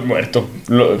parece jugar. muy muerto.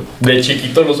 De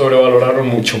chiquito lo sobrevaloraron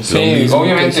mucho. Sí, Lo mismo que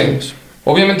obviamente. decimos.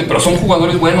 Obviamente, pero son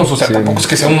jugadores buenos, o sea, tampoco es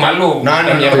que sea un malo. No,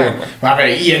 una mierda, güey. A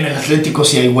ver, y en el Atlético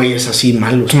sí hay güeyes así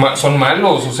malos. Son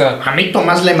malos, o sea, A mí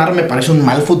Tomás Lemar me parece un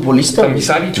mal futbolista. a mí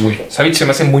Savic, güey. Savic se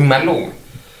me hace muy malo, güey.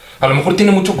 A lo mejor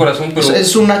tiene mucho corazón, pero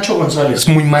Es un Nacho González. es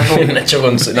muy malo. Nacho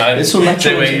González. Es un Nacho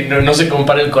Ese güey, no se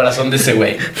compara el corazón de ese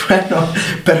güey. Bueno,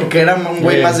 pero que era un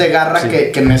güey más de garra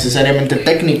que necesariamente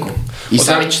técnico. Y O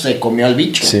sea, Savic se comió al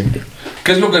bicho. Sí.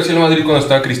 ¿Qué es lo que hacía el Madrid cuando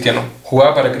estaba Cristiano?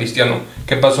 Jugaba para Cristiano.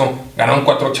 ¿Qué pasó? Ganaron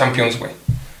 4 Champions, güey.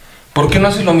 ¿Por qué no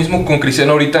haces lo mismo con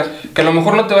Cristiano ahorita? Que a lo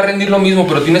mejor no te va a rendir lo mismo,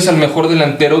 pero tienes al mejor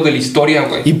delantero de la historia,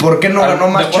 güey. ¿Y por qué no Al ganó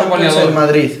más mejor Champions goleador. el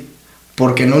Madrid?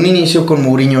 Porque en un inicio con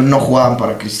Mourinho no jugaban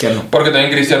para Cristiano. Porque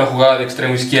también Cristiano jugaba de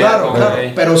extremo izquierdo. Claro, claro.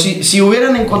 güey. Pero si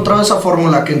hubieran encontrado esa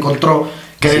fórmula que encontró,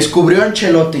 que descubrió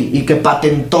Ancelotti y que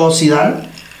patentó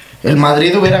Zidane, el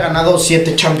Madrid hubiera ganado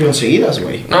 7 Champions seguidas,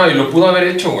 güey. No, y lo pudo haber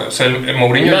hecho, güey. O sea, el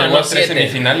Mourinho No, llegó a 3 7.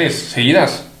 semifinales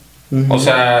seguidas. O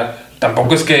sea,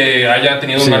 tampoco es que haya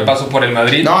tenido un mal paso por el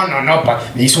Madrid. No,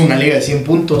 hizo una liga de 100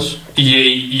 puntos.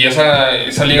 Y esa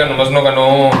liga nomás no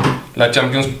ganó la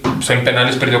Champions, pues en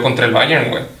penales perdió contra el Bayern,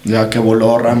 güey. Ya que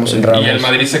voló Ramos en Ramos. Y el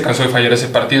Madrid se cansó de fallar ese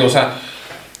partido. O sea,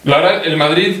 la verdad, el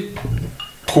Madrid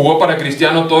jugó para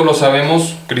Cristiano, todos lo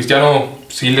sabemos. Cristiano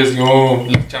sí les dio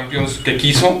la Champions que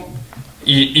quiso.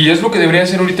 Y es lo que debería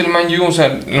hacer ahorita el Man U. O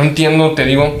sea, no entiendo, te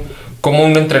digo, como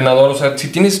un entrenador. O sea, si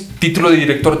tienes título de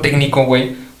director técnico,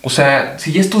 güey. O sea,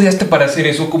 si ya estudiaste para hacer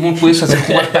eso, ¿cómo puedes hacer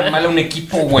jugar tan mal a un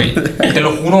equipo, güey? Te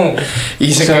lo juro.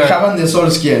 Y se quejaban de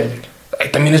Solskjaer.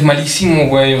 También es malísimo,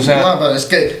 güey. O sea, No, pero es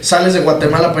que sales de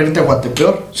Guatemala para irte a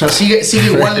Guatepeor. O sea, sigue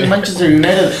igual el Manchester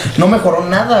United. No mejoró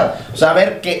nada. O sea, a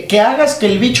ver, que hagas que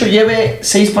el bicho lleve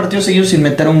 6 partidos seguidos sin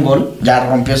meter un gol. Ya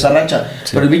rompió esa racha.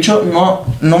 Sí. Pero el bicho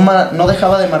no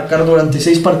dejaba de marcar durante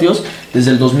 6 partidos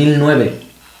desde el 2009.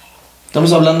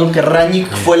 Estamos hablando que Rangnick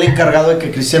fue el encargado de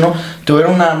que Cristiano tuviera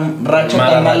una racha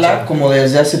tan mala como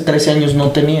desde hace 13 años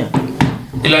no tenía.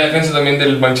 Y la defensa también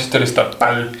del Manchester está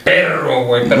pal perro,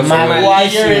 güey. Pero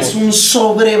Maguire es un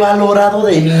sobrevalorado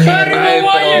de mierda.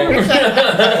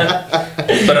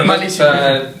 Pero no, o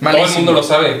sea, todo el mundo lo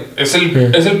sabe. Es el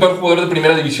peor jugador de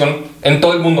primera división en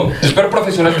todo el mundo. El peor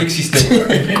profesional que existe.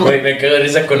 Güey, me quedo de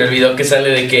risa con el video que sale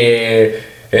de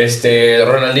que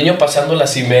Ronaldinho pasando la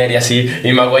sin ver y así,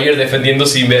 y Maguire defendiendo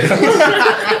sin ver.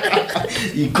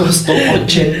 Y costó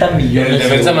 80 millones. El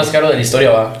defensa más caro de la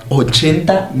historia, va.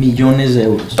 80 millones de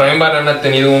euros. También Varane ha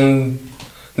tenido un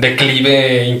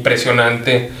declive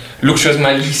impresionante. Luke Shaw es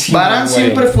malísimo. Varane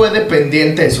siempre fue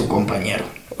dependiente de su compañero.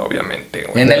 Obviamente,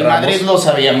 güey. En el Madrid lo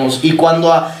sabíamos. Y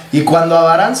cuando a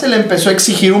Varane se le empezó a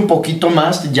exigir un poquito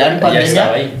más, ya en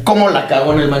pandemia, ¿cómo la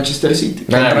cagó en el Manchester City?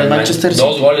 Contra el Manchester City.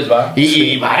 2 goles, va.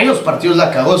 Y varios partidos la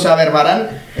cagó. O sea, a ver, Varane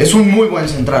es un muy buen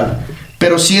central.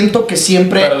 Pero siento que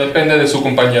siempre... Pero depende de su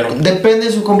compañero. Depende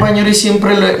de su compañero y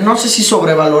siempre... no sé si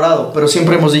sobrevalorado, pero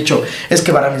siempre hemos dicho... Es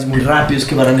que Varane es muy rápido, es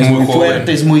que Varane es muy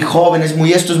fuerte, es muy joven, es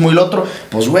muy esto, es muy lo otro.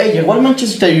 Pues, güey, llegó al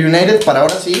Manchester United para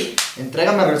ahora sí...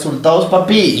 Entrégame resultados,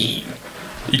 papi.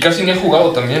 Y casi ni ha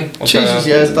jugado también. Sí,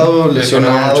 ha estado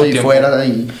lesionado y fuera.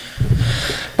 Y...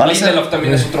 Lindelof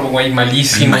también es otro güey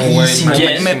malísimo, güey.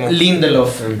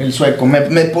 Lindelof, el sueco.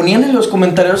 Me ponían en los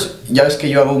comentarios, ya ves que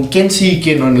yo hago un quién sí y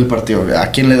quién no en el partido.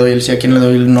 A quién le doy el sí, a quién le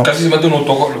doy el no. Casi se mete un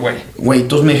autogol, güey. Güey,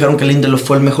 todos me dijeron que Lindelof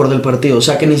fue el mejor del partido. O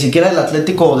sea, que ni siquiera del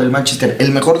Atlético o del Manchester.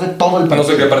 El mejor de todo el partido.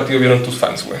 No sé qué partido vieron tus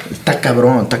fans, güey. Está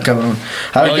cabrón.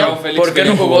 A ver, ¿por qué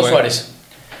no jugó Suárez?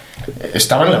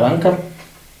 Estaba en la banca.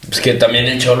 Es que también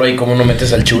el Cholo ahí, ¿cómo no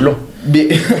metes al Chulo?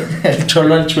 El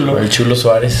Chulo. El Chulo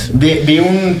Suárez. Vi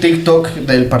un TikTok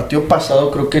del partido pasado,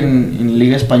 creo que en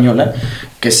Liga Española,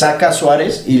 que saca a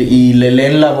Suárez y le lee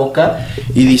en la boca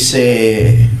y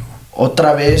dice: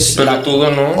 otra vez pelotudo,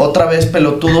 ¿no? Otra vez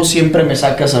pelotudo, siempre me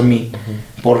sacas a mí.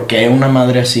 ¿Por qué una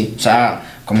madre así? O sea,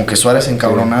 como que Suárez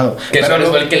encabronado. Que Suárez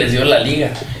fue el que les dio la liga.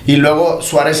 Y luego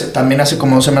Suárez también hace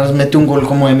como 2 semanas mete un gol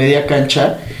como de media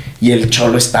cancha. Y el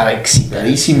Cholo estaba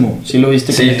excitadísimo. ¿Sí lo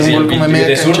viste? Que mete un gol como de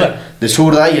media cancha. De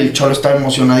zurda. Y el Cholo estaba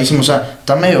emocionadísimo. O sea,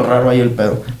 está medio raro ahí el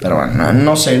pedo. Pero bueno,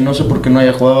 no sé por qué no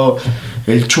haya jugado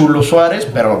el Chulo Suárez.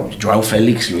 Pero Joao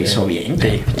Félix lo hizo bien.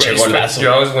 Sí, golazo.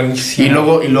 Joao es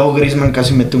buenísimo. Y luego Griezmann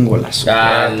casi mete un golazo.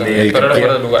 Pero era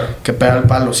fuera del lugar. Que pega el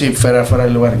palo, sí, fuera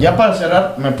del lugar. Ya para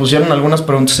cerrar, me pusieron algunas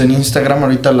preguntas en Instagram.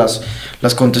 Ahorita las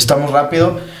contestamos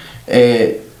rápido.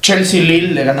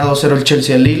 Chelsea-Lille, le gana 2-0 el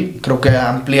Chelsea a Lille. Creo que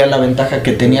amplía la ventaja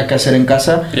que tenía que hacer en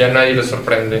casa. Y a nadie le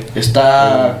sorprende.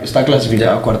 Está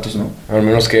clasificado a cuartos, ¿no? Al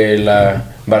menos que la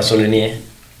Barcelona.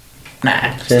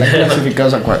 Está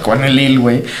clasificado a cuartos. Con el Lille,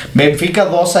 güey. Benfica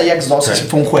 2, Ajax 2. Ese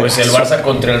fue un juego. Pues el Barça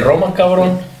contra el Roma,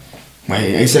 cabrón.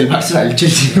 Güey, es el Barça, el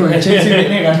Chelsea. El Chelsea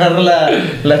viene a ganar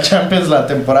la Champions la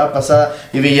temporada pasada.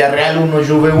 Y Villarreal 1,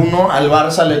 Juve 1. Al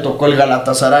Barça le tocó el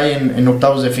Galatasaray en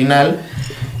octavos de final.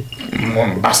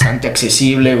 Bastante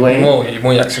accesible, güey.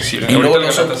 Muy accesible. Y ahorita luego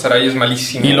el Galatasaray es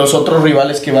malísimo. Y los otros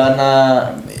rivales que van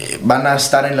a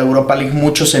estar en la Europa League,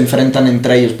 muchos se enfrentan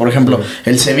entre ellos. Por ejemplo,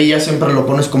 el Sevilla siempre lo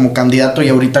pones como candidato y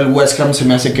ahorita el West Ham se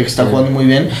me hace que está jugando muy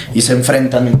bien y se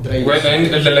enfrentan entre ellos. Güey,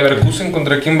 el de Leverkusen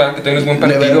contra quién va, que tienes buen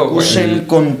partido, Leverkusen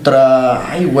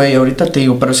contra... Ay, güey, ahorita te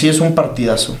digo, pero sí es un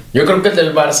partidazo. Yo creo que el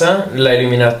del Barça, la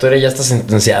eliminatoria ya está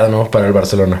sentenciada, ¿no? Para el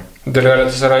Barcelona. ¿Del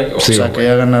Galatasaray? O sea, que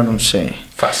ya ganaron, sí.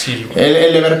 Fácil, güey.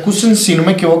 El Leverkusen, si no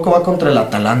me equivoco, va contra el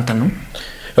Atalanta, ¿no?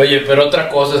 Oye, pero otra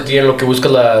cosa es que en lo que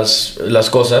buscas las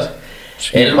cosas...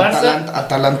 Sí, el Barça...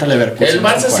 Atalanta Leverkusen. El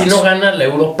Barça, si no gana la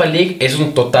Europa League, es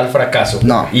un total fracaso.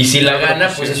 No. Y si la gana,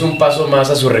 pues es un paso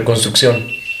más a su reconstrucción.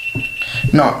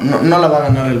 No la va a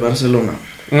ganar el Barcelona.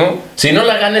 ¿No? Si no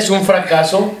la gana es un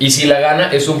fracaso y si la gana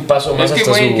es un paso más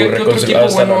hasta su reconstrucción.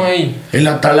 Bueno hay? El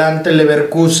Atalanta, el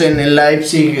Leverkusen, el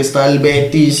Leipzig, está el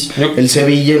Betis, el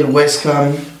Sevilla, el West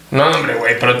Ham. No, hombre,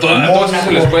 güey, pero a todos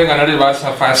se les puede ganar el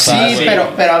Barça fácil. Sí,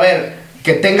 pero a ver,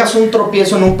 que tengas un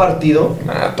tropiezo en un partido.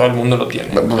 Todo el mundo lo tiene.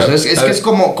 Pues es que es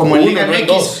como en Liga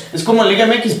MX. Es como en Liga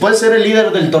MX, puedes ser el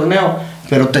líder del torneo,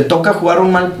 pero te toca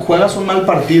juegas un mal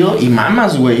partido y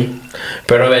mamas, güey.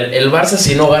 Pero a ver, el Barça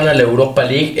si no gana la Europa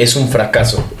League es un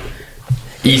fracaso.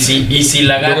 Y si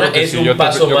la gana es un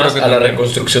paso más a la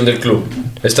reconstrucción del club.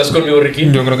 ¿Estás conmigo, Ricky?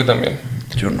 Yo creo que también.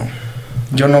 Yo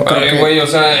no creo que... Güey, o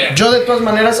sea... Yo de todas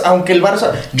maneras, aunque el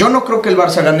Barça... Yo no creo que el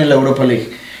Barça gane la Europa League.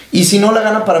 Y si no la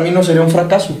gana, para mí no sería un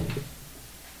fracaso.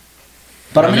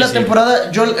 Para mí la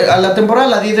temporada... A la temporada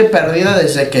la di de perdida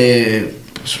desde que...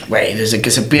 Pues, desde que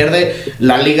se pierde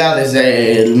la liga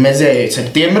desde el mes de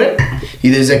septiembre y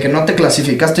desde que no te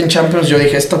clasificaste en Champions, yo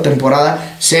dije, esta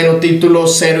temporada, 0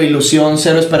 títulos, 0 ilusión,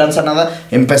 0 esperanza, nada,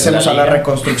 empecemos a la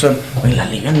reconstrucción. La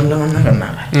liga no la van a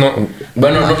ganar. No.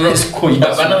 Bueno, no.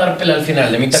 Van a dar pelea al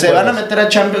final. Se van a meter a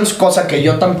Champions, cosa que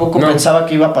yo tampoco pensaba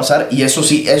que iba a pasar. Y eso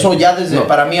sí, eso ya desde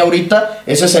para mí ahorita,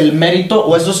 ese es el mérito,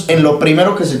 o eso es en lo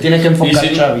primero que se tiene que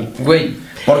enfocar Xavi.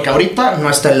 Güey. Porque ahorita no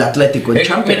está el Atlético en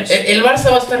Champions. Mira, el Barça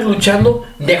va a estar luchando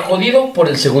de jodido por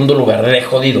el segundo lugar, de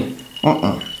jodido.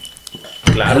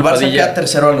 Claro, el Barça queda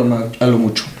tercero a lo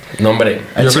mucho. No, hombre.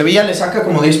 El Sevilla le saca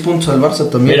como 10 puntos al Barça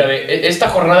también. Mira, esta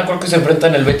jornada creo que se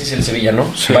enfrentan el Betis y el Sevilla, ¿no?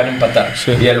 Sí. Van a empatar.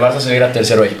 Sí. Y el Barça se irá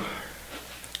tercero ahí.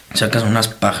 Sacas unas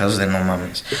pajas de no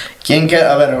mames. ¿Quién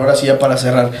queda? A ver, ahora sí ya para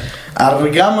cerrar.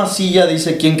 Argama Silla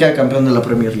dice quién queda campeón de la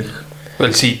Premier League.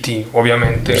 El City,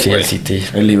 obviamente. Sí, el City.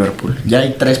 El Liverpool. Ya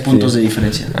hay 3 puntos de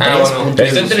diferencia.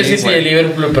 Está entre el City y el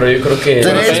Liverpool, pero yo creo que...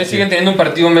 Ustedes siguen teniendo un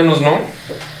partido menos, ¿no?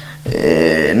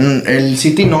 El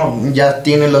City no, ya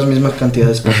tiene las mismas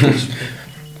cantidades de partidos.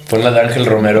 Pon la de Ángel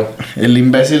Romero. El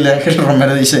imbécil de Ángel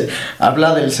Romero dice,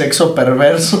 habla del sexo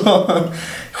perverso.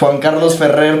 Juan Carlos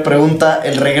Ferrer pregunta,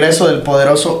 el regreso del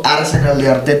poderoso Arsenal de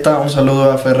Arteta. Un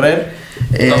saludo a Ferrer.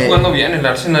 Está jugando bien el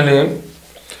Arsenal,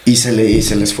 Y se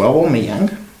les fue a Aubameyang.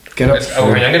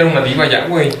 Aubameyang era una diva ya,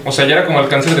 güey. O sea, ya era como el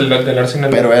cáncer del Arsenal.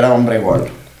 Pero era hombre gol.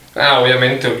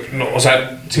 Obviamente. No, o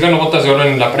sea, sí ganó botas de oro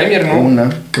en la Premier, ¿no? Una,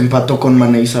 que empató con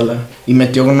Mané y Salah. Y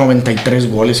metió 93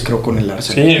 goles, creo, con el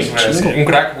Arsenal. Sí, es un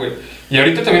crack, güey. Y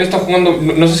ahorita también está jugando.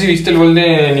 No sé si viste el gol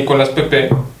de Nicolás Pepe.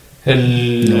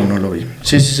 No lo vi.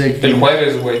 Sí. El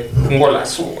jueves, güey. Un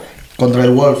golazo, güey. Contra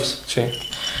el Wolves. Sí.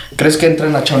 ¿Crees que entra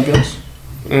en la Champions?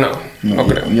 No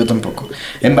creo. Yo tampoco.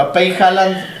 Mbappé y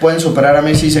Haaland pueden superar a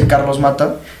Messi, dice Carlos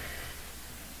Mata.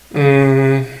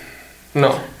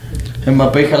 No.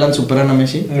 ¿Mbappé y Haaland superan a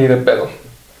Messi? Ni de pedo.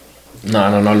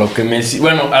 No, lo que Messi...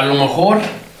 Bueno, a lo mejor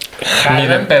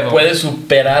Haaland puede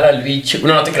superar al bicho.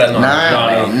 No te creas, no.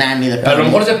 Ni de pedo. A lo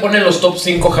mejor se pone en los top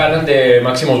 5 Haaland de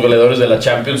máximos goleadores de la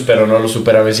Champions, pero no lo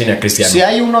supera a Messi ni a Cristiano. Si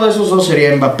hay uno de esos dos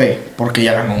sería Mbappé, porque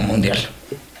ya ganó un mundial.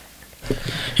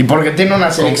 Y porque tiene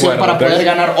una selección para poder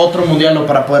ganar otro mundial o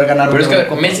para poder ganar. Pero es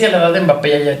que Messi a la edad de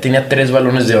Mbappé ya tenía 3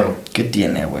 balones de oro. ¿Qué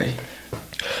tiene, güey?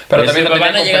 Pero también no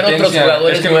van a llegar otros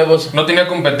jugadores nuevos. No tenía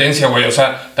competencia, güey. O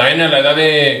sea, también a la edad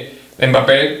de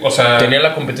Mbappé, o sea... Tenía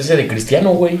la competencia de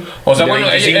Cristiano, güey. O sea, bueno,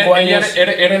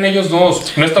 eran ellos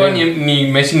dos. No estaban ni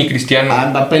Messi ni Cristiano. A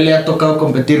Mbappé le ha tocado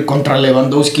competir contra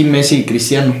Lewandowski, Messi y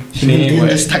Cristiano. Sí,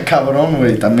 güey. Está cabrón,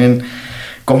 güey. También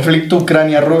conflicto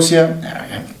Ucrania-Rusia.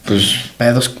 Pues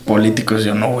pedos políticos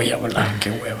yo no voy a hablar.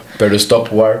 Qué hueva. Pero stop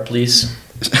war, please.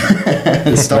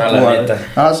 Stop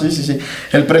war. Sí.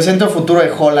 El presente o futuro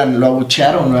de Holland. Lo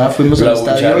abuchearon, ¿verdad? Fuimos al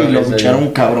estadio y lo abuchearon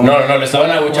cabrón. No, le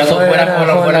estaban abuchando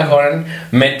fuera Holland.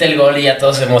 Mete el gol y ya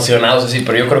todos emocionados así.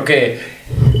 Pero yo creo que,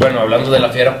 bueno, hablando de la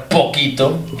fiera,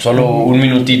 poquito, solo un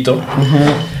minutito.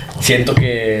 Siento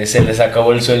que se les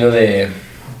acabó el sueño de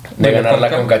ganar la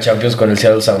Conca Champions con el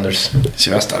Seattle Sounders. Sí,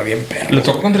 va a estar bien perro. ¿Le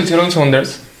tocó contra el Seattle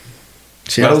Sounders?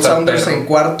 Seattle Sounders en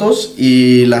cuartos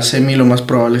y la semi lo más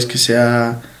probable es que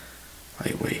sea...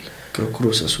 Ay, güey, creo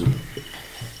Cruz Azul.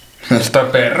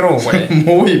 Está perro, güey.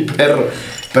 Muy perro.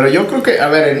 Pero yo creo que, a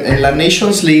ver, en la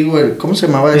Nations League, güey, ¿cómo se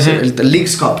llamaba ese? El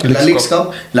Leagues Cup. La Leagues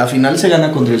Cup, la final se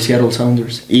gana contra el Seattle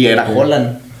Sounders. Y era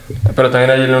Holland. Pero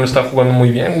también ayer no estaba jugando muy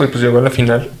bien, güey, pues llegó a la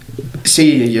final.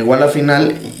 Sí, llegó a la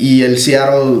final y el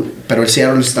Seattle, pero el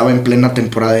Seattle estaba en plena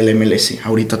temporada del MLS.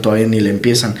 Ahorita todavía ni le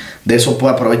empiezan. De eso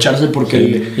puede aprovecharse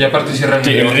porque... Y aparte cierran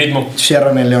el ritmo.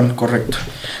 Cierran el León, correcto.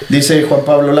 Dice Juan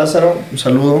Pablo Lázaro, un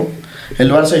saludo.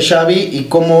 El Barça y Xavi y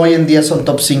cómo hoy en día son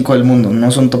top 5 del mundo.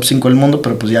 No son top 5 del mundo,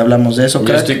 pero pues ya hablamos de eso.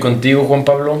 Yo estoy contigo, Juan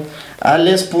Pablo.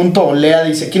 Alex.olea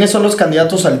dice, ¿quiénes son los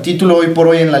candidatos al título hoy por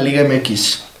hoy en la Liga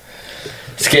MX?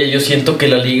 Es que yo siento que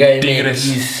la Liga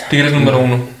MX... Tigres número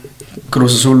 1.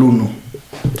 Cruz Azul 1.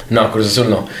 No, Cruz Azul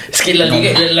no. Es que la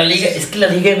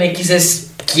Liga MX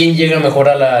es quién llega mejor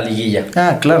a la liguilla.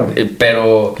 Ah, claro.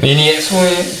 Pero... Y ni eso,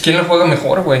 ¿quién la juega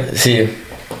mejor, güey? Sí.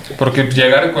 Porque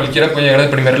cualquiera puede llegar de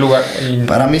primer lugar.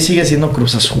 Para mí sigue siendo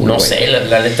Cruz Azul. No sé,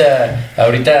 la neta,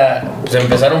 ahorita pues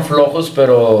empezaron flojos,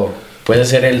 pero puede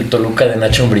ser el Toluca de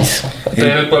Nacho Ambriz.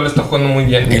 También el Puebla está jugando muy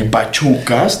bien. El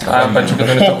Pachuca está Pachuca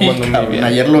también está jugando muy bien.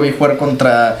 Ayer lo vi jugar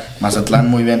contra Mazatlán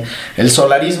muy bien. El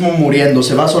solarismo muriendo.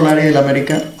 ¿Se va a Solari del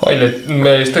América? Oye,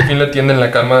 este fin le tienden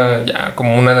la cama ya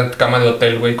como una cama de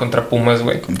hotel, güey, contra Pumas,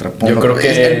 güey. Contra Pumas. Yo creo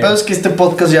que... El pedo es que este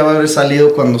podcast ya va a haber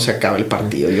salido cuando se acabe el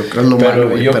partido. Yo creo es lo malo,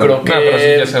 güey. Creo que... No, pero sí,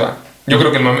 ya se va. Yo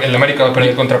creo que el América va a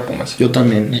perder contra Pumas. Yo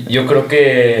también. Yo creo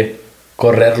que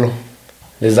correrlo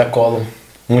les da codo.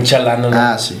 Mucha lana, ¿no?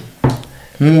 Ah, sí.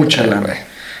 Mucha lana.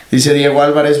 Dice Diego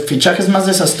Álvarez, fichajes más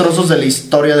desastrosos de la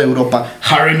historia de Europa.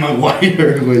 Harry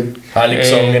Maguire, güey. Alex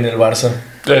Song en el Barça.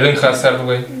 Eden Hazard,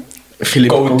 güey.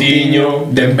 Filipe Coutinho,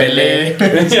 Dembélé.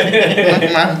 Del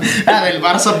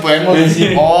Barça podemos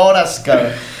decir horas,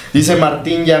 cabrón. Dice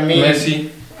Martín Yamil.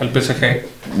 Messi al PSG.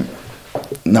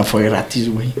 No, fue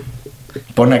gratis, güey.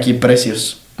 Pone aquí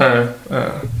precios.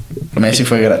 Messi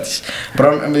fue gratis.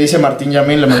 Me dice Martín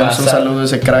Yamil, le mandamos un saludo a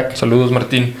ese crack. Saludos,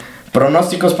 Martín.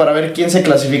 Pronósticos para ver quién se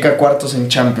clasifica a cuartos en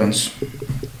Champions.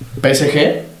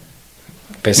 PSG.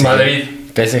 Madrid.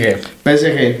 PSG.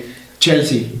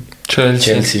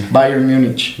 Chelsea. Bayern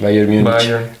Múnich.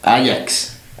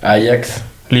 Ajax.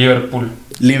 Liverpool.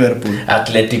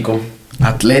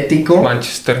 Atlético.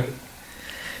 Manchester.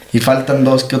 Y faltan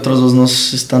dos. ¿Qué otros dos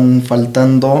nos están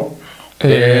faltando?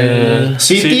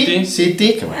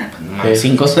 City. Que bueno,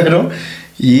 5-0.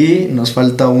 Y nos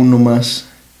falta uno más.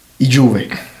 Y Juve.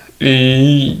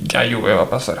 Y ya Juve va a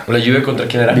pasar. ¿La Juve contra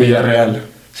quién era? Villarreal.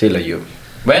 Sí, la Juve.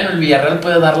 Bueno, el Villarreal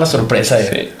puede dar la sorpresa.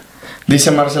 Sí.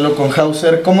 Dice Marcelo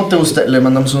Conhauser, ¿cómo te gusta? Le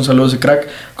mandamos un saludo a ese crack.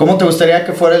 ¿Cómo te gustaría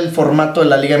que fuera el formato de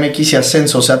la Liga MX y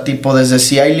ascenso? O sea, tipo, desde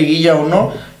si hay liguilla o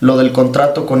no, lo del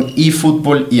contrato con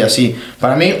eFootball y así.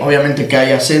 Para mí, obviamente que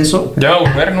hay ascenso. Ya va a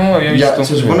volver, ¿no? Había Ya, visto.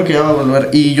 se supone que ya va a volver.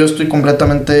 Y yo estoy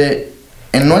completamente...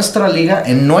 En nuestra liga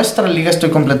estoy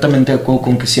completamente de acuerdo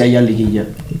con que sí haya liguilla.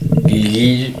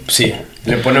 Y sí,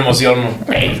 le pone emoción, ¿no?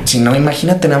 Si no,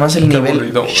 imagínate nada más el Qué nivel.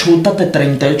 aburrido, güey. Chútate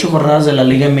 38 jornadas de la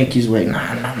Liga MX, güey. No.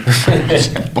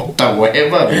 Puta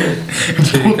hueva, güey.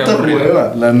 Sí, Puta qué aburrido.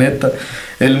 hueva, la neta.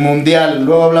 El mundial,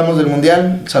 luego hablamos del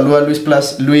mundial. Saluda a Luis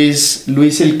Plas. Luis,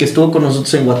 el que estuvo con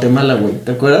nosotros en Guatemala, güey.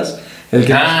 ¿Te acuerdas? El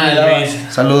que nos cuidaba. Luis.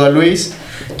 Saludo a Luis.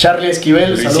 Charlie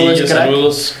Esquivel, Luisillo,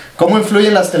 saludos. ¿Cómo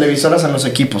influyen las televisoras en los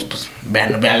equipos? Pues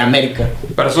vean la América.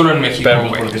 Pero solo en México, Pero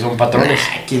güey. porque son patrones.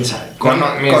 ¿Quién sabe? No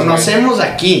mames, Conocemos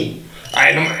aquí.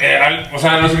 Ay, no, o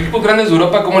sea, los equipos grandes de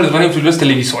Europa, ¿cómo les van a influir las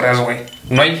televisoras, güey?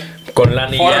 No hay Con la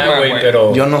niña, forma, güey, güey.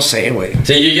 pero... Yo no sé, güey.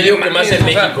 Sí, yo digo que más en O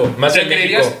sea, México. Más ¿te en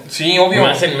creerías? México. Sí, obvio.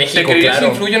 Más en México, ¿Te creerías claro.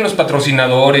 que influyen los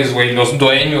patrocinadores, güey? Los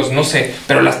dueños, no sé.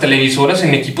 Pero las televisoras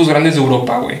en equipos grandes de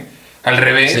Europa, güey. Al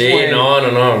revés, Sí, güey. no.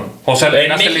 O sea, En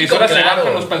las México, televisoras se claro.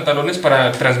 bajan los pantalones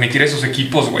para transmitir esos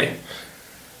equipos, güey.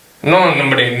 No,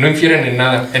 hombre, no infieren en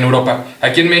nada en Europa.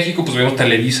 Aquí en México, pues vemos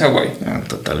Televisa, güey. Ah,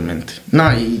 totalmente.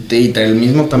 No, y el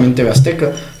mismo también TV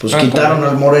Azteca. Pues quitaron ¿cómo?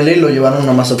 al Morelia y lo llevaron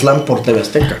a Mazatlán por TV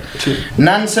Azteca. Sí.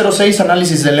 NAN06,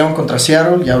 análisis de León contra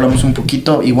Seattle. Ya hablamos un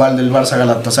poquito. Igual del Barça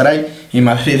Galatasaray y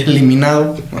Madrid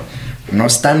eliminado. No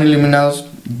están eliminados,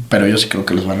 pero yo sí creo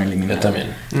que los van a eliminar. Yo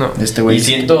también. No. Este güey. Y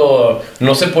siento,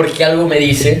 no sé por qué algo me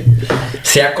dice,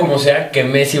 sea como sea, que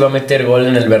Messi va a meter gol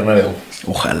en el Bernabéu.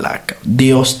 Ojalá, cabrón.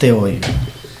 Dios te oiga.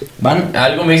 ¿Van?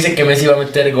 Algo me dice que Messi va a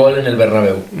meter gol en el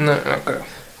Bernabéu. No creo.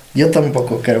 Yo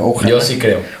tampoco creo. Ojalá. Yo sí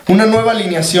creo. Una nueva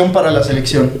alineación para la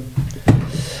selección.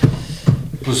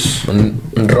 Pues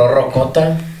Rorro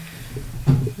Cota.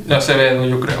 Acevedo,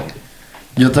 yo creo.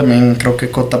 Yo también creo que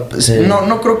Cota. Sí.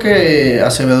 No creo que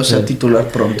Acevedo sea titular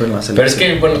pronto en la selección. Pero es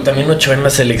que, bueno, también Ochoa en la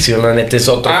selección, la neta, es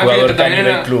otro jugador fíjate, que a también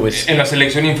nivel clubes. en la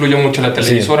selección influye mucho la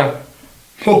televisora.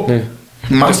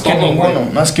 Más Pues que todo, ninguno,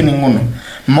 güey. más que ninguno.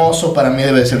 Mozo para mí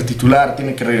debe de ser titular,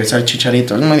 tiene que regresar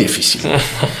Chicharito, es muy difícil.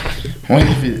 Muy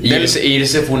difícil.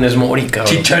 Irse Funes Mori,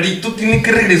 cabrón. Chicharito tiene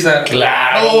que regresar.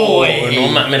 Claro, güey. No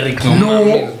mames, Ricky. No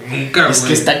mames, nunca, Es güey.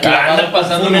 que está claro. Anda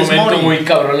pasando un Funes momento Mori. muy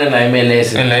cabrón en la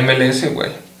MLS. En la MLS, güey.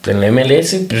 En la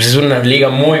MLS, pues es una liga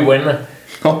muy buena.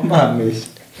 No mames.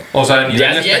 O sea, a nivel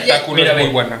espectáculo mira, es muy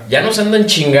ve, buena. ya nos andan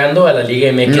chingando a la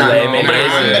Liga MX, No, la no, MLS.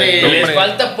 hombre, Les hombre.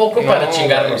 falta poco No, para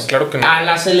chingarnos. güey, claro que no. A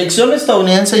la selección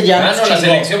estadounidense ya nos La chingó.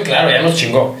 selección, claro, ya nos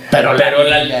chingó. Pero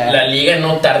la liga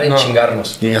no tarda en No.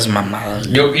 chingarnos. Digas mamadas.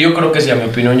 Yo creo que sí, a mi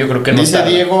opinión, yo creo que no Dice tarda.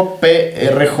 Diego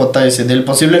PRJS, del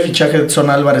posible fichaje de Edson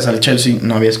Álvarez al Chelsea,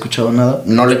 no había escuchado nada,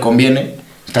 no le conviene.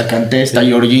 Está Kanté, está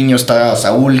Jorginho, está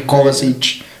Saúl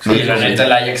Kovacic. Sí, la neta,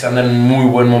 el Ajax anda en muy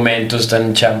buen momento, está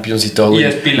en Champions y todo. Y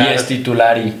es pilar. Y es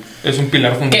titular y... Es un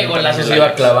pilar fundamental. ¿Qué golazo del se iba a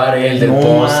Ajax. clavar el del No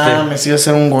poste? mames, iba a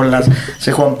ser un golazo.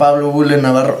 Ese Juan Pablo Bule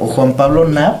Navarro o Juan Pablo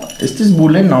Nap. ¿Este es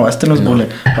Bule? No, este no es Bule.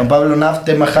 Juan Pablo Nap,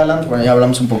 tema Haaland. Bueno, ya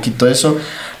hablamos un poquito de eso.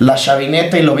 La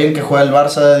chavineta y lo bien que juega el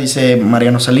Barça, dice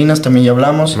Mariano Salinas, también ya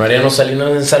hablamos. Mariano Salinas,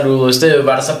 un saludo. Este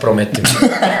Barça promete.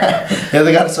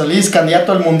 Edgar Solís,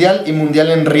 candidato al mundial y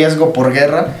mundial en riesgo por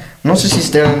guerra. No sé si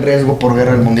esté en riesgo por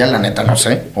guerra el mundial, la neta no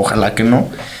sé. Ojalá que no.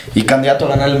 Y candidato a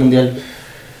ganar el mundial.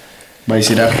 Va a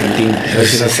decir Argentina. Va a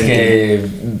decir Es Argentina. que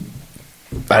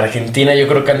Argentina yo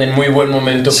creo que anda en muy buen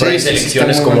momento, Sí, pero hay sí, sí,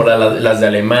 selecciones está muy como las de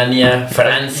Alemania,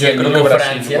 Francia, Yo creo creo que que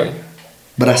Brasil, Francia. güey.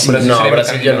 Brasil. Brasil No, sería mi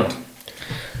Brasil yo no. candidato.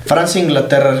 Francia,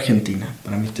 Inglaterra, Argentina.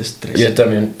 Para mí es tres. Yo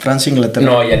también. Francia, Inglaterra.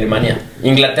 No, y Alemania.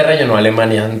 Inglaterra yo no,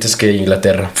 Alemania antes que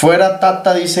Inglaterra. Fuera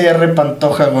Tata, dice R.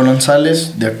 Pantoja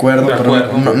González. De acuerdo, De pero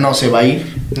acuerdo. no se va a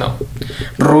ir. No.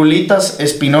 Rulitas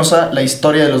Espinosa, la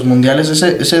historia de los mundiales.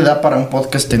 Ese da para un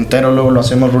podcast entero, luego lo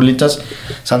hacemos, Rulitas.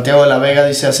 Santiago de la Vega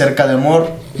dice acerca de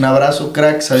amor. Un abrazo,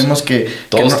 crack. Sabemos que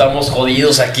Todos no, estamos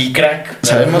jodidos aquí, crack.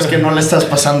 sabemos que no le estás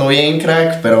pasando bien,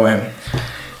 crack, pero bueno.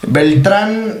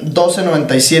 Beltrán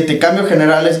 1297, cambio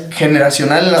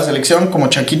generacional en la selección como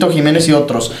Chaquito Jiménez y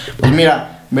otros. Pues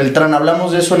mira, Beltrán,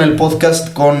 hablamos de eso en el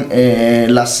podcast con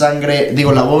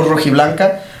la voz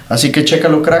rojiblanca. Así que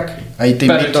chécalo, crack. Ahí te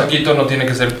Pero el invito. Chaquito no tiene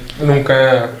que ser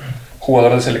nunca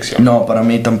jugador de selección. No, para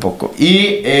mí tampoco.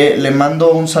 Y le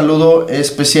mando un saludo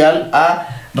especial a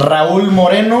Raúl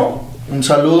Moreno. Un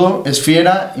saludo, es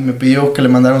fiera y me pidió que le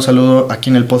mandara un saludo aquí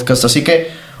en el podcast. Así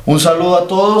que un saludo a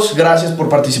todos, gracias por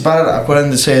participar.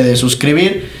 Acuérdense de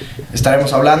suscribir.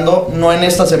 Estaremos hablando no en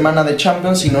esta semana de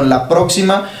Champions, sino en la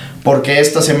próxima, porque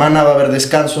esta semana va a haber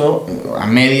descanso a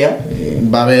media,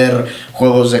 va a haber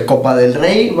juegos de Copa del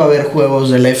Rey, va a haber juegos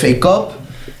del FA Cup.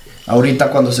 Ahorita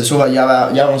cuando se suba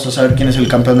ya vamos a saber quién es el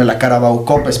campeón de la Carabao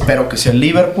Cup, espero que sea el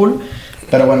Liverpool.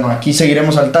 Pero bueno, aquí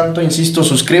seguiremos al tanto, insisto,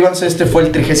 suscríbanse. Este fue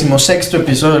el 36º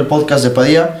episodio del podcast de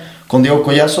Padilla con Diego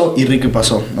Collazo y Ricky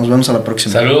Pasó. Nos vemos a la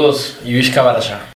próxima. Saludos y Vizca Barça.